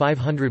non-profit,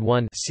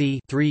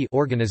 501(c)(3)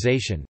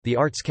 organization, the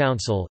Arts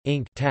Council,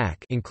 Inc.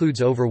 (TAC)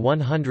 includes over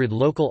 100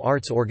 local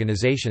arts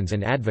organizations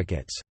and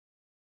advocates.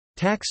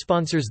 TAC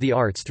sponsors the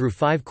arts through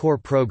 5 core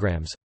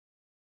programs: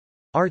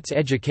 arts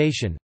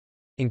education,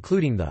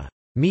 including the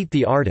Meet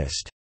the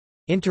Artist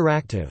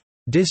interactive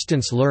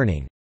distance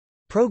learning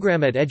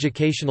program at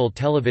Educational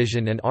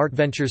Television and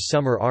ArtVentures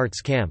Summer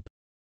Arts Camp;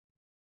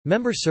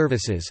 member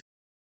services,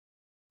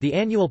 the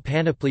annual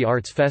Panoply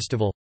Arts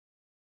Festival;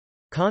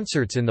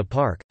 Concerts in the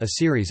Park, a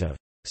series of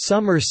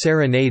summer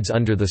serenades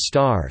under the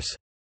stars,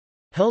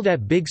 held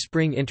at Big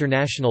Spring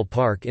International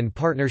Park in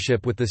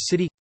partnership with the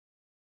city;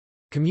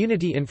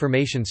 Community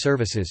Information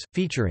Services,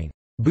 featuring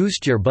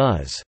Boost Your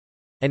Buzz,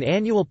 an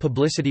annual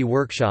publicity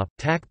workshop.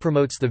 TAC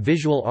promotes the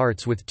visual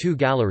arts with 2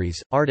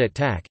 galleries, Art at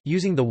TAC,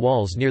 using the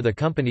walls near the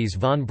company's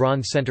Von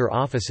Braun Center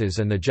offices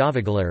and the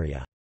Java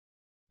Galleria.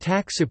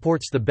 TAC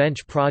supports the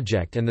Bench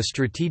Project and the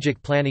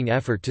strategic planning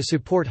effort to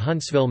support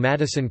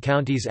Huntsville-Madison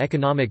County's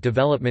economic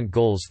development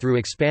goals through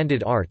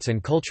expanded arts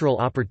and cultural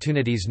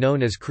opportunities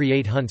known as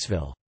Create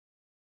Huntsville.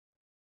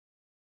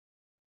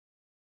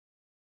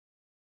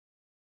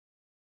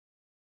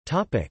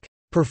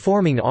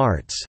 Performing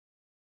arts.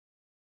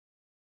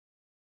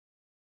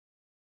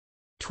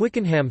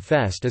 Twickenham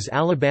Fest is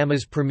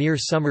Alabama's premier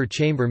summer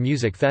chamber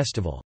music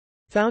festival.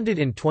 Founded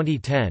in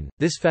 2010,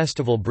 this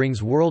festival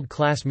brings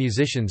world-class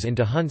musicians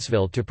into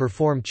Huntsville to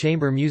perform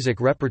chamber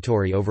music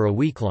repertory over a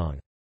week-long.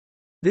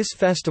 This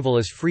festival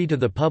is free to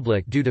the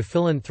public due to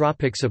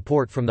philanthropic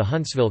support from the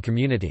Huntsville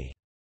community.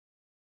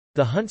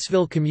 The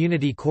Huntsville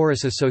Community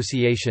Chorus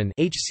Association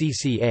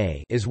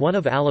 (HCCA) is one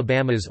of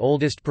Alabama's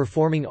oldest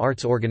performing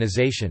arts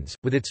organizations,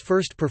 with its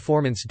first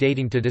performance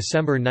dating to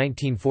December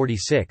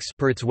 1946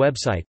 per its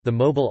website, the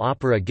Mobile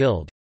Opera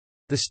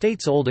Guild—the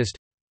state's oldest,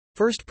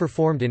 first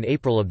performed in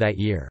April of that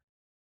year.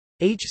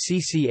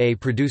 HCCA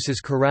produces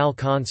chorale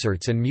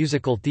concerts and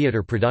musical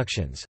theater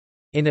productions.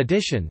 In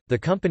addition, the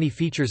company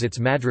features its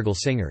madrigal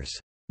singers,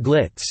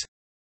 Glitz,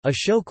 a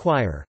show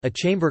choir, a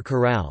chamber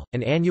chorale,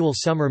 an annual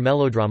summer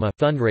melodrama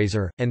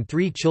fundraiser, and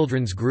 3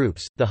 children's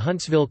groups: the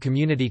Huntsville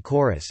Community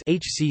Chorus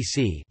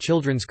 (HCC)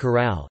 Children's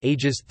Chorale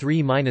ages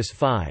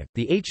 3-5,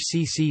 the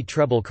HCC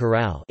Treble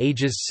Chorale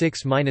ages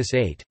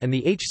 6-8, and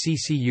the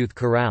HCC Youth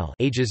Chorale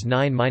ages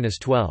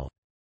 9-12.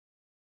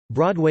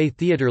 Broadway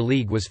Theatre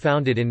League was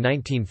founded in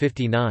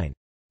 1959.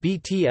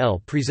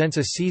 BTL presents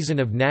a season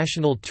of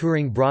national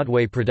touring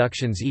Broadway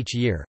productions each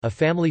year, a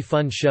family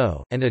fun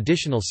show, and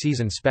additional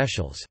season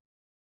specials.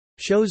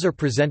 Shows are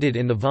presented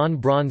in the Von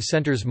Braun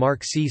Center's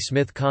Mark C.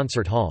 Smith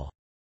Concert Hall.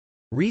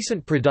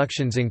 Recent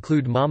productions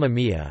include Mamma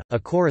Mia, A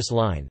Chorus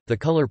Line, The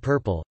Color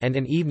Purple, and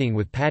An Evening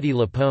with Patti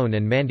LuPone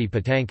and Mandy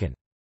Patinkin.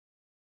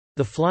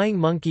 The Flying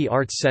Monkey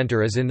Arts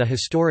Center is in the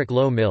historic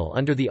Low Mill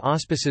under the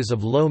auspices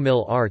of Low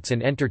Mill Arts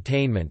and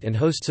Entertainment and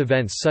hosts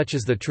events such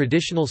as the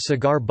traditional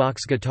Cigar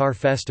Box Guitar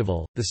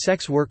Festival, the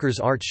Sex Workers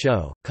Art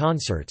Show,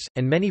 concerts,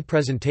 and many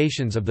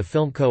presentations of the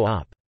film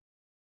Co-op.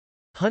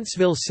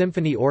 Huntsville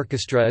Symphony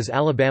Orchestra is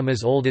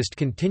Alabama's oldest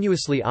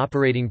continuously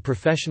operating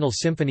professional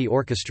symphony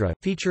orchestra,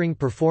 featuring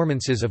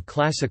performances of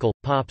classical,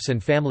 pops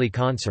and family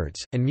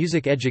concerts, and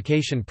music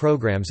education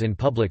programs in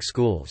public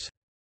schools.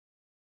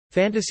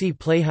 Fantasy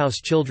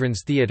Playhouse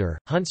Children's Theater,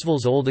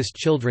 Huntsville's oldest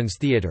children's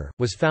theater,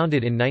 was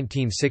founded in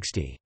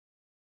 1960.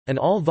 An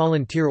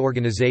all-volunteer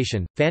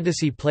organization,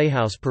 Fantasy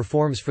Playhouse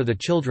performs for the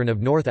children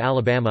of North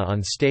Alabama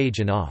on stage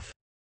and off.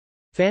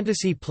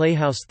 Fantasy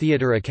Playhouse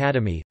Theater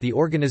Academy, the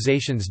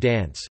organization's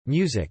dance,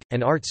 music,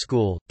 and art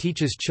school,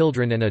 teaches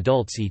children and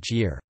adults each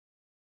year.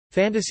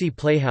 Fantasy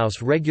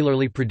Playhouse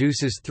regularly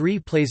produces 3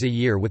 plays a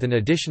year with an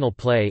additional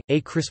play,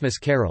 A Christmas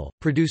Carol,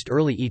 produced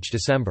early each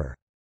December.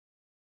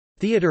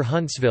 Theatre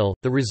Huntsville,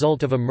 the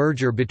result of a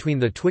merger between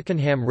the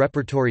Twickenham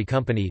Repertory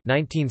Company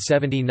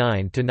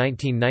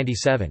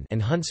 (1979–1997)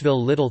 and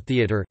Huntsville Little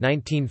Theatre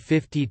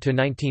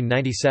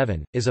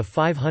 (1950–1997), is a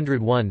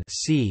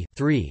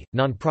 501(c)(3)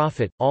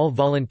 nonprofit,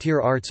 all-volunteer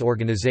arts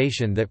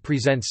organization that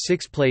presents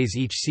 6 plays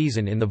each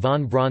season in the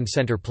Von Braun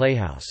Center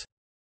Playhouse.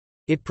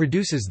 It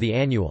produces the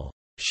annual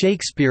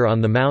Shakespeare on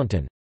the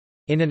Mountain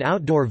in an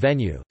outdoor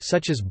venue,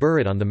 such as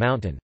Burritt on the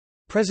Mountain.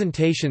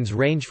 Presentations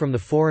range from The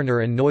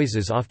Foreigner and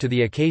Noises Off to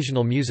the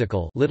occasional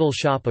musical Little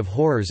Shop of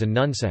Horrors and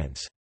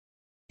Nonsense.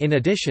 In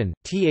addition,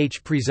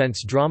 TH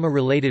presents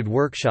drama-related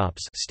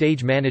workshops,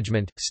 stage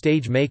management,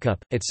 stage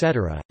makeup,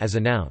 etc., as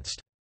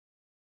announced.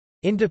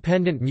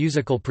 Independent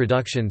Musical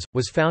Productions,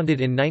 was founded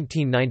in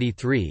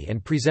 1993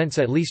 and presents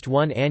at least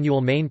one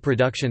annual main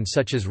production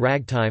such as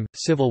Ragtime,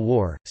 Civil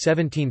War,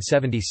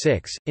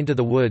 1776, Into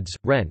the Woods,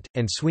 Rent,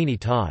 and Sweeney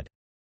Todd.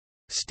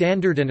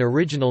 Standard and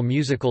original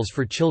musicals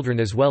for children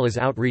as well as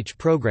outreach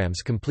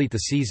programs complete the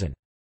season.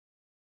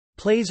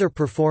 Plays are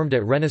performed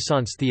at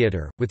Renaissance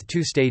Theatre, with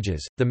 2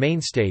 stages, the main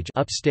stage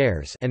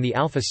upstairs and the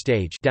Alpha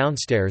stage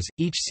downstairs,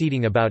 each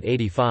seating about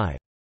 85.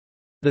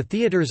 The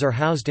theaters are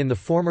housed in the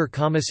former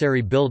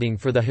commissary building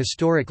for the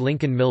historic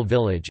Lincoln Mill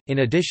Village.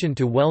 In addition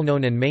to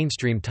well-known and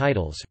mainstream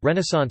titles,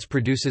 Renaissance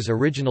produces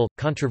original,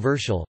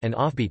 controversial, and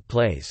offbeat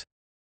plays.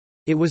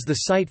 It was the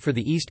site for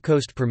the East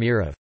Coast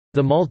premiere of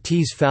The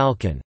Maltese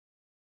Falcon.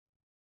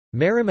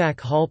 Merrimack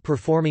Hall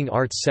Performing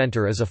Arts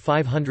Center is a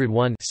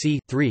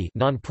 501(c)(3)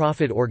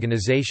 nonprofit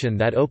organization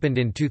that opened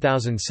in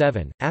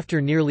 2007,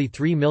 after nearly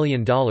 $3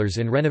 million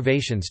in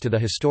renovations to the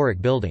historic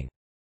building.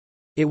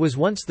 It was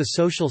once the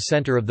social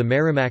center of the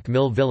Merrimack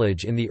Mill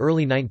Village in the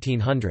early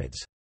 1900s.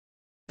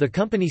 The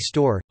company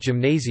store,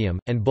 gymnasium,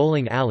 and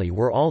bowling alley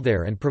were all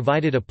there and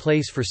provided a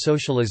place for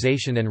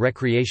socialization and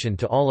recreation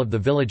to all of the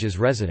village's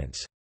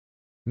residents.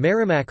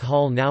 Merrimack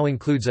Hall now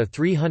includes a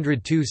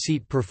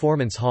 302-seat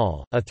performance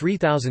hall, a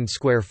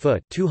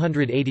 3,000-square-foot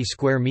 (280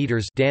 square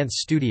meters) dance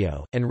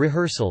studio, and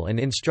rehearsal and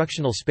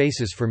instructional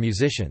spaces for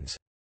musicians.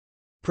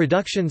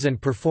 Productions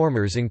and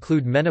performers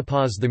include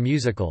Menopause the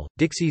Musical,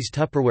 Dixie's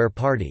Tupperware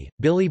Party,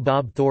 Billy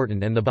Bob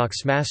Thornton and the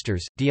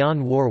Boxmasters,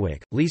 Dionne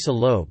Warwick, Lisa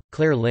Loeb,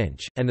 Claire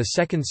Lynch, and the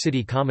Second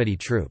City Comedy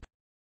Troupe.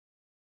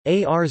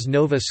 Ars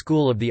Nova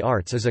School of the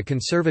Arts is a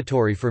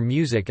conservatory for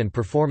music and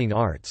performing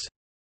arts.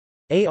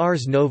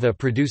 Ars Nova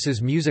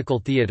produces musical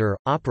theater,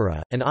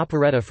 opera, and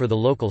operetta for the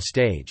local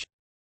stage.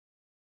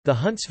 The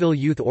Huntsville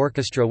Youth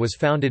Orchestra was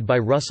founded by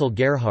Russell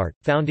Gerhardt,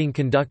 founding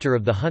conductor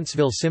of the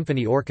Huntsville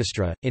Symphony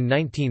Orchestra, in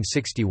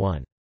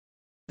 1961.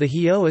 The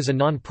HIO is a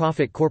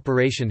non-profit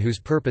corporation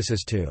whose purpose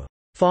is to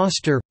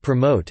foster,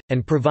 promote,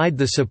 and provide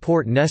the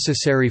support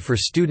necessary for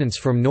students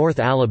from North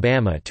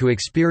Alabama to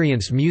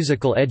experience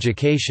musical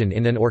education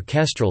in an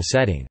orchestral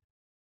setting.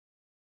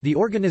 The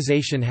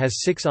organization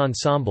has 6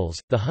 ensembles: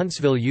 the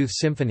Huntsville Youth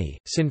Symphony,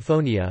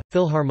 Sinfonia,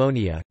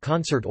 Philharmonia,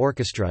 Concert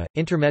Orchestra,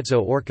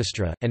 Intermezzo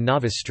Orchestra, and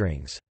Novice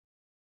Strings.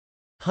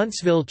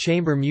 Huntsville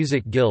Chamber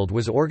Music Guild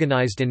was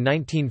organized in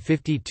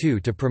 1952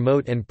 to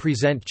promote and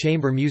present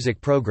chamber music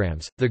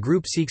programs. The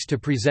group seeks to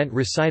present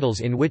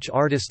recitals in which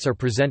artists are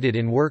presented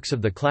in works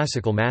of the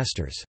classical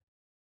masters.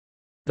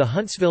 The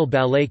Huntsville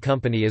Ballet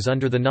Company is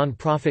under the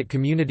nonprofit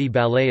Community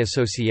Ballet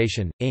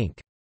Association, Inc.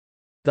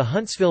 The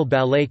Huntsville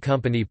Ballet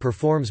Company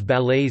performs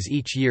ballets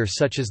each year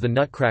such as The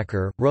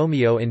Nutcracker,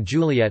 Romeo and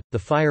Juliet, The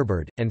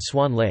Firebird, and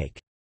Swan Lake.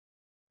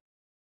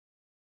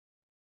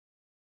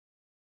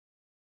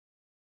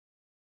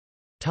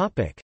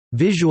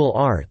 Visual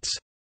arts.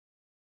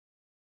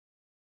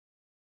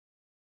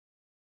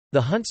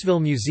 The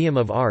Huntsville Museum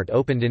of Art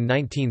opened in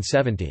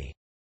 1970.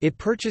 It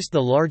purchased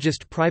the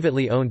largest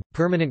privately owned,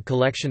 permanent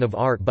collection of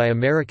art by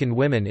American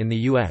women in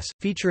the U.S.,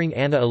 featuring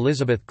Anna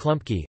Elizabeth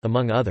Klumpke,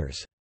 among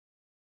others.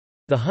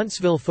 The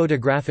Huntsville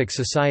Photographic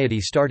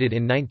Society started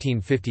in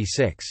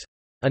 1956.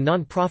 A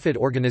non-profit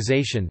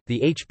organization,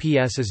 the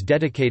HPS is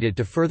dedicated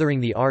to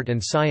furthering the art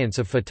and science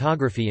of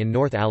photography in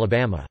North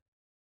Alabama.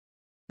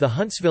 The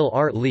Huntsville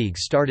Art League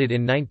started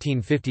in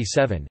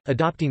 1957,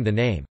 adopting the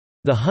name,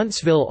 the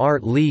Huntsville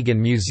Art League and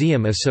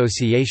Museum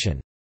Association,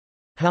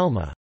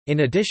 HALMA.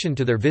 In addition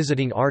to their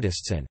Visiting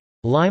Artists and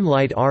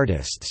Limelight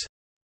Artists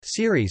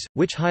series,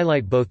 which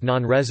highlight both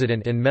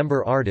non-resident and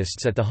member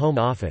artists at the home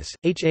office,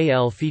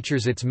 HAL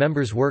features its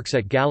members' works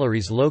at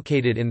galleries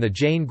located in the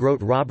Jane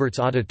Grote Roberts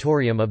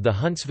Auditorium of the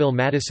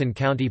Huntsville-Madison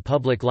County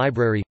Public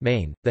Library,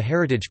 Maine, the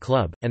Heritage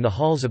Club, and the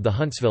halls of the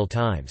Huntsville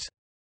Times.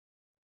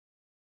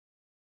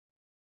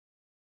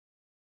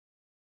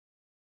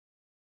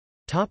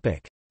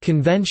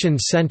 Convention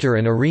Center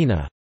and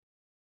Arena.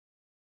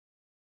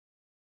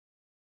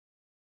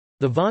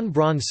 The Von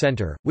Braun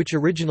Center, which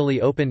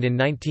originally opened in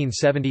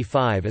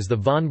 1975 as the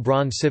Von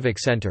Braun Civic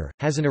Center,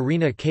 has an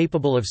arena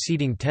capable of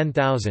seating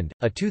 10,000,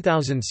 a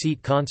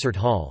 2,000-seat concert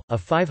hall, a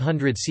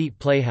 500-seat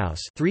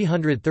playhouse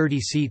 330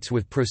 seats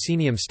with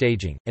proscenium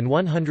staging, and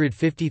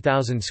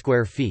 150,000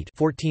 square feet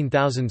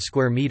 14,000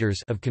 square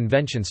meters of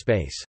convention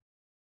space.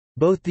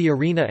 Both the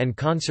arena and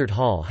concert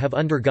hall have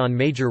undergone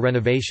major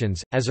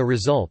renovations. As a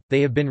result, they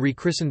have been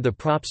rechristened the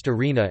Probst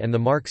Arena and the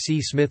Mark C.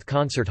 Smith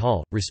Concert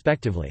Hall,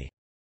 respectively.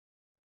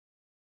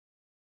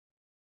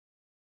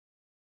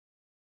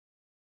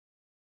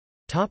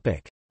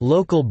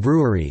 Local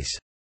breweries.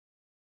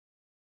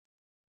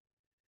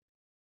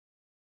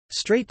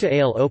 Straight to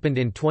Ale opened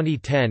in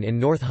 2010 in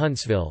North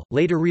Huntsville,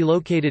 later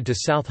relocated to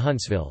South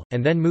Huntsville,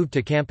 and then moved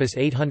to Campus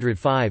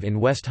 805 in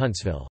West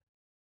Huntsville.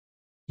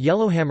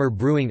 Yellowhammer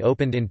Brewing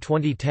opened in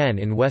 2010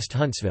 in West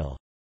Huntsville.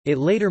 It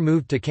later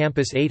moved to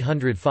Campus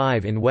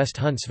 805 in West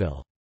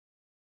Huntsville.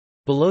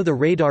 Below the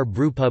Radar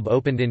Brewpub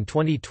opened in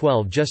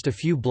 2012 just a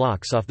few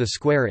blocks off the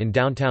square in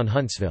downtown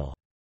Huntsville.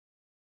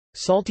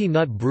 Salty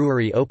Nut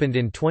Brewery opened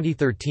in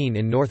 2013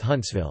 in North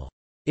Huntsville.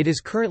 It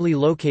is currently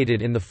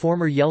located in the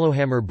former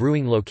Yellowhammer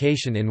Brewing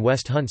location in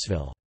West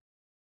Huntsville.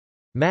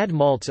 Mad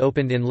Malts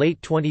opened in late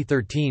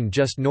 2013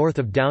 just north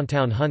of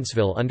downtown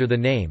Huntsville under the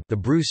name The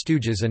Brew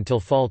Stooges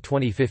until fall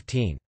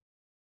 2015.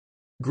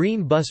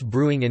 Green Bus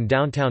Brewing in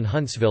downtown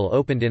Huntsville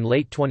opened in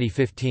late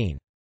 2015.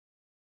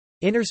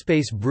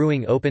 Innerspace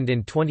Brewing opened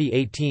in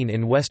 2018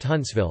 in West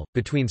Huntsville,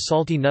 between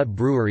Salty Nut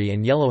Brewery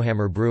and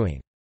Yellowhammer Brewing.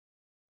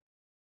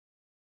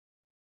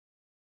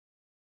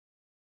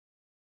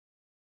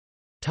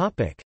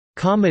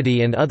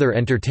 Comedy and other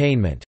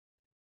entertainment.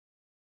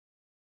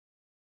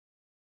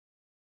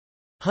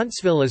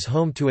 Huntsville is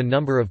home to a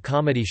number of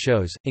comedy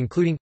shows,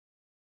 including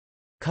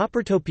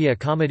Coppertopia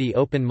Comedy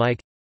Open Mic,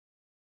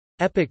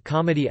 Epic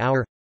Comedy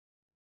Hour,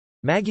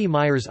 Maggie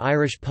Myers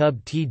Irish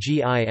Pub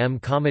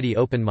TGIM Comedy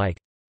Open Mic,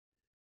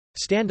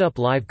 Stand Up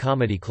Live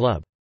Comedy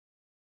Club.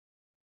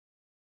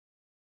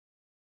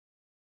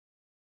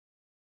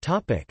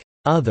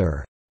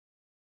 Other.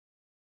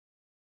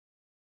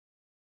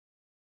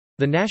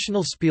 The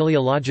National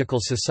Speleological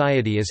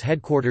Society is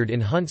headquartered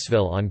in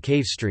Huntsville on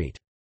Cave Street.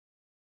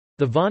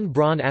 The Von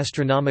Braun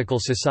Astronomical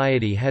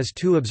Society has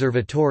 2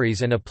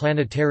 observatories and a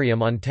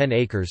planetarium on 10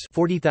 acres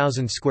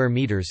 (40,000 square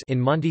meters) in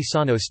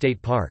Montesano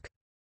State Park.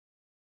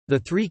 The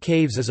Three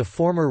Caves is a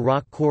former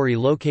rock quarry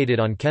located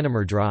on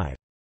Kennemer Drive,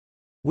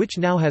 which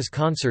now has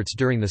concerts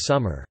during the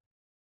summer.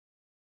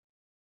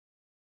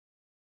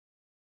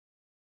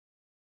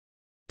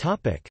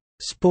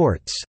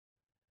 Sports.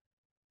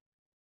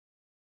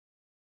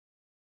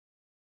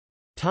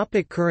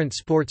 Current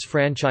sports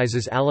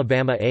franchises: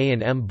 Alabama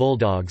A&M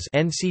Bulldogs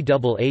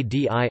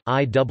NCAADI,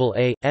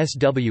 IAA,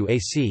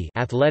 SWAC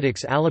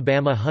Athletics,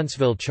 Alabama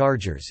Huntsville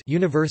Chargers,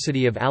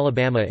 University of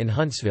Alabama in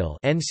Huntsville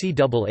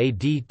NCAA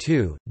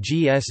D2,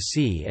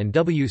 GSC and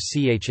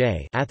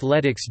WCHA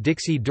Athletics,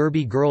 Dixie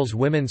Derby Girls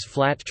Women's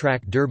Flat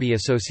Track Derby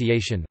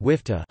Association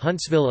WIFTA,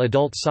 Huntsville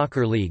Adult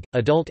Soccer League,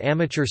 Adult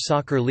Amateur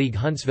Soccer League,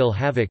 Huntsville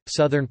Havoc,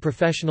 Southern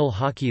Professional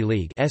Hockey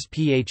League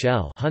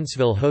SPHL.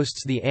 Huntsville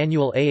hosts the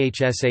annual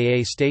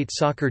AHSAA State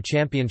Soccer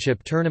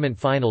Championship Tournament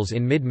Finals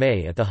in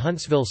mid-May at the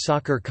Huntsville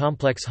Soccer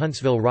Complex.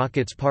 Huntsville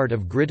Rockets, part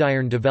of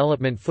Gridiron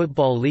Development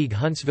Football League.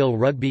 Huntsville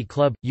Rugby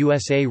Club,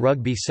 USA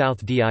Rugby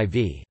South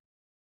Div.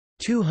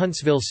 2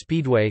 Huntsville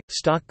Speedway,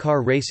 Stock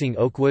Car Racing.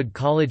 Oakwood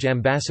College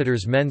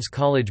Ambassadors Men's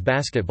College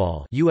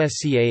Basketball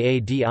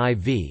USCAA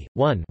Div.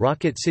 1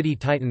 Rocket City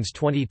Titans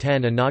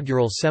 2010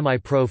 inaugural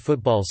semi-pro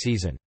football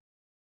season.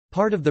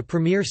 Part of the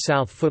Premier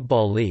South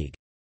Football League.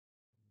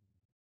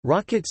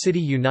 Rocket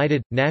City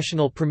United –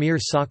 National Premier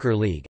Soccer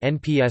League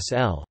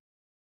NPSL.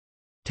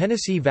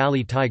 Tennessee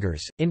Valley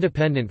Tigers,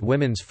 independent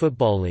women's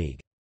football league.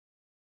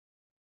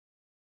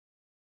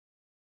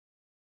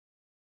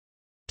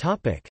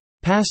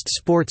 Past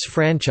sports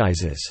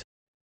franchises.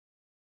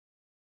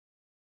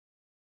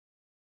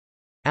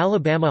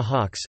 Alabama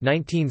Hawks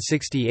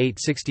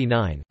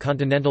 1968–69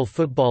 Continental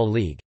Football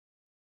League.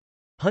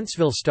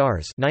 Huntsville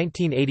Stars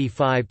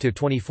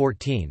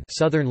 1985–2014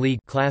 Southern League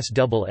Class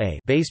AA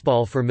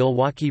baseball for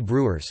Milwaukee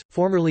Brewers,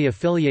 formerly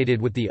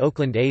affiliated with the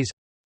Oakland A's.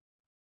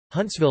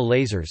 Huntsville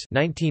Lasers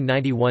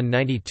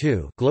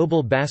 1991–92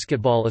 Global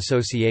Basketball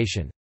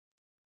Association.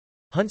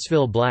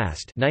 Huntsville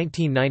Blast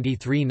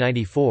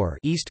 1993–94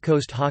 East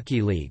Coast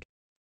Hockey League.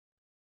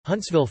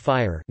 Huntsville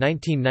Fire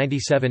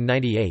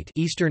 1997–98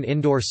 Eastern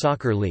Indoor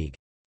Soccer League.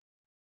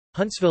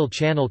 Huntsville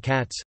Channel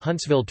Cats,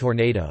 Huntsville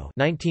Tornado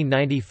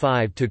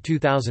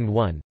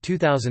 1995–2001,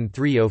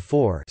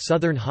 2003–04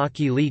 Southern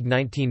Hockey League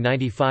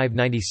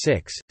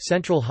 1995–96,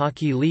 Central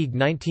Hockey League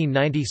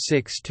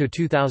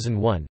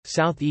 1996–2001,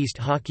 Southeast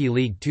Hockey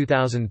League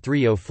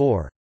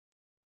 2003–04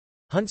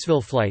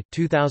 Huntsville Flight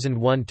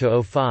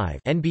 2001–05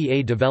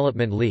 NBA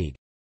Development League.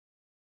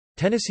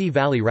 Tennessee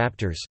Valley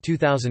Raptors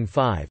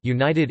 2005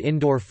 United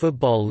Indoor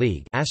Football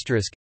League ****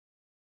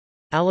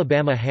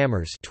 Alabama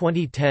Hammers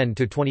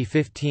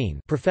 2010–2015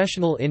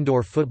 Professional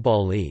Indoor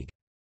Football League.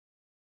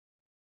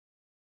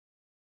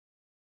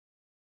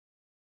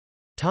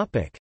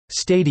 Topic: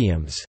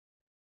 Stadiums.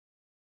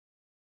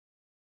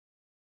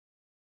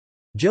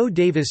 Joe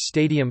Davis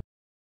Stadium,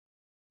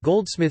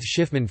 Goldsmith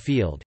Schiffman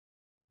Field,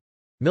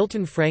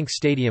 Milton Frank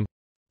Stadium,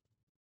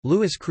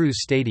 Louis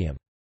Cruz Stadium.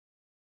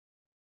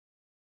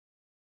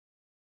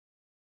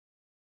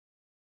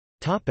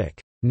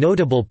 Topic: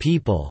 Notable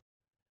people.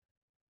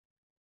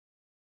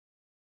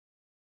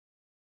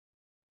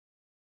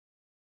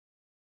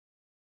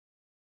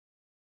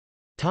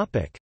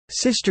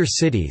 Sister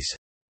cities.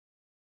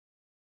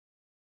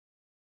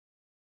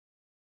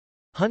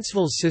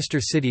 Huntsville's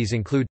sister cities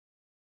include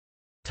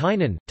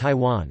Tainan,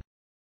 Taiwan,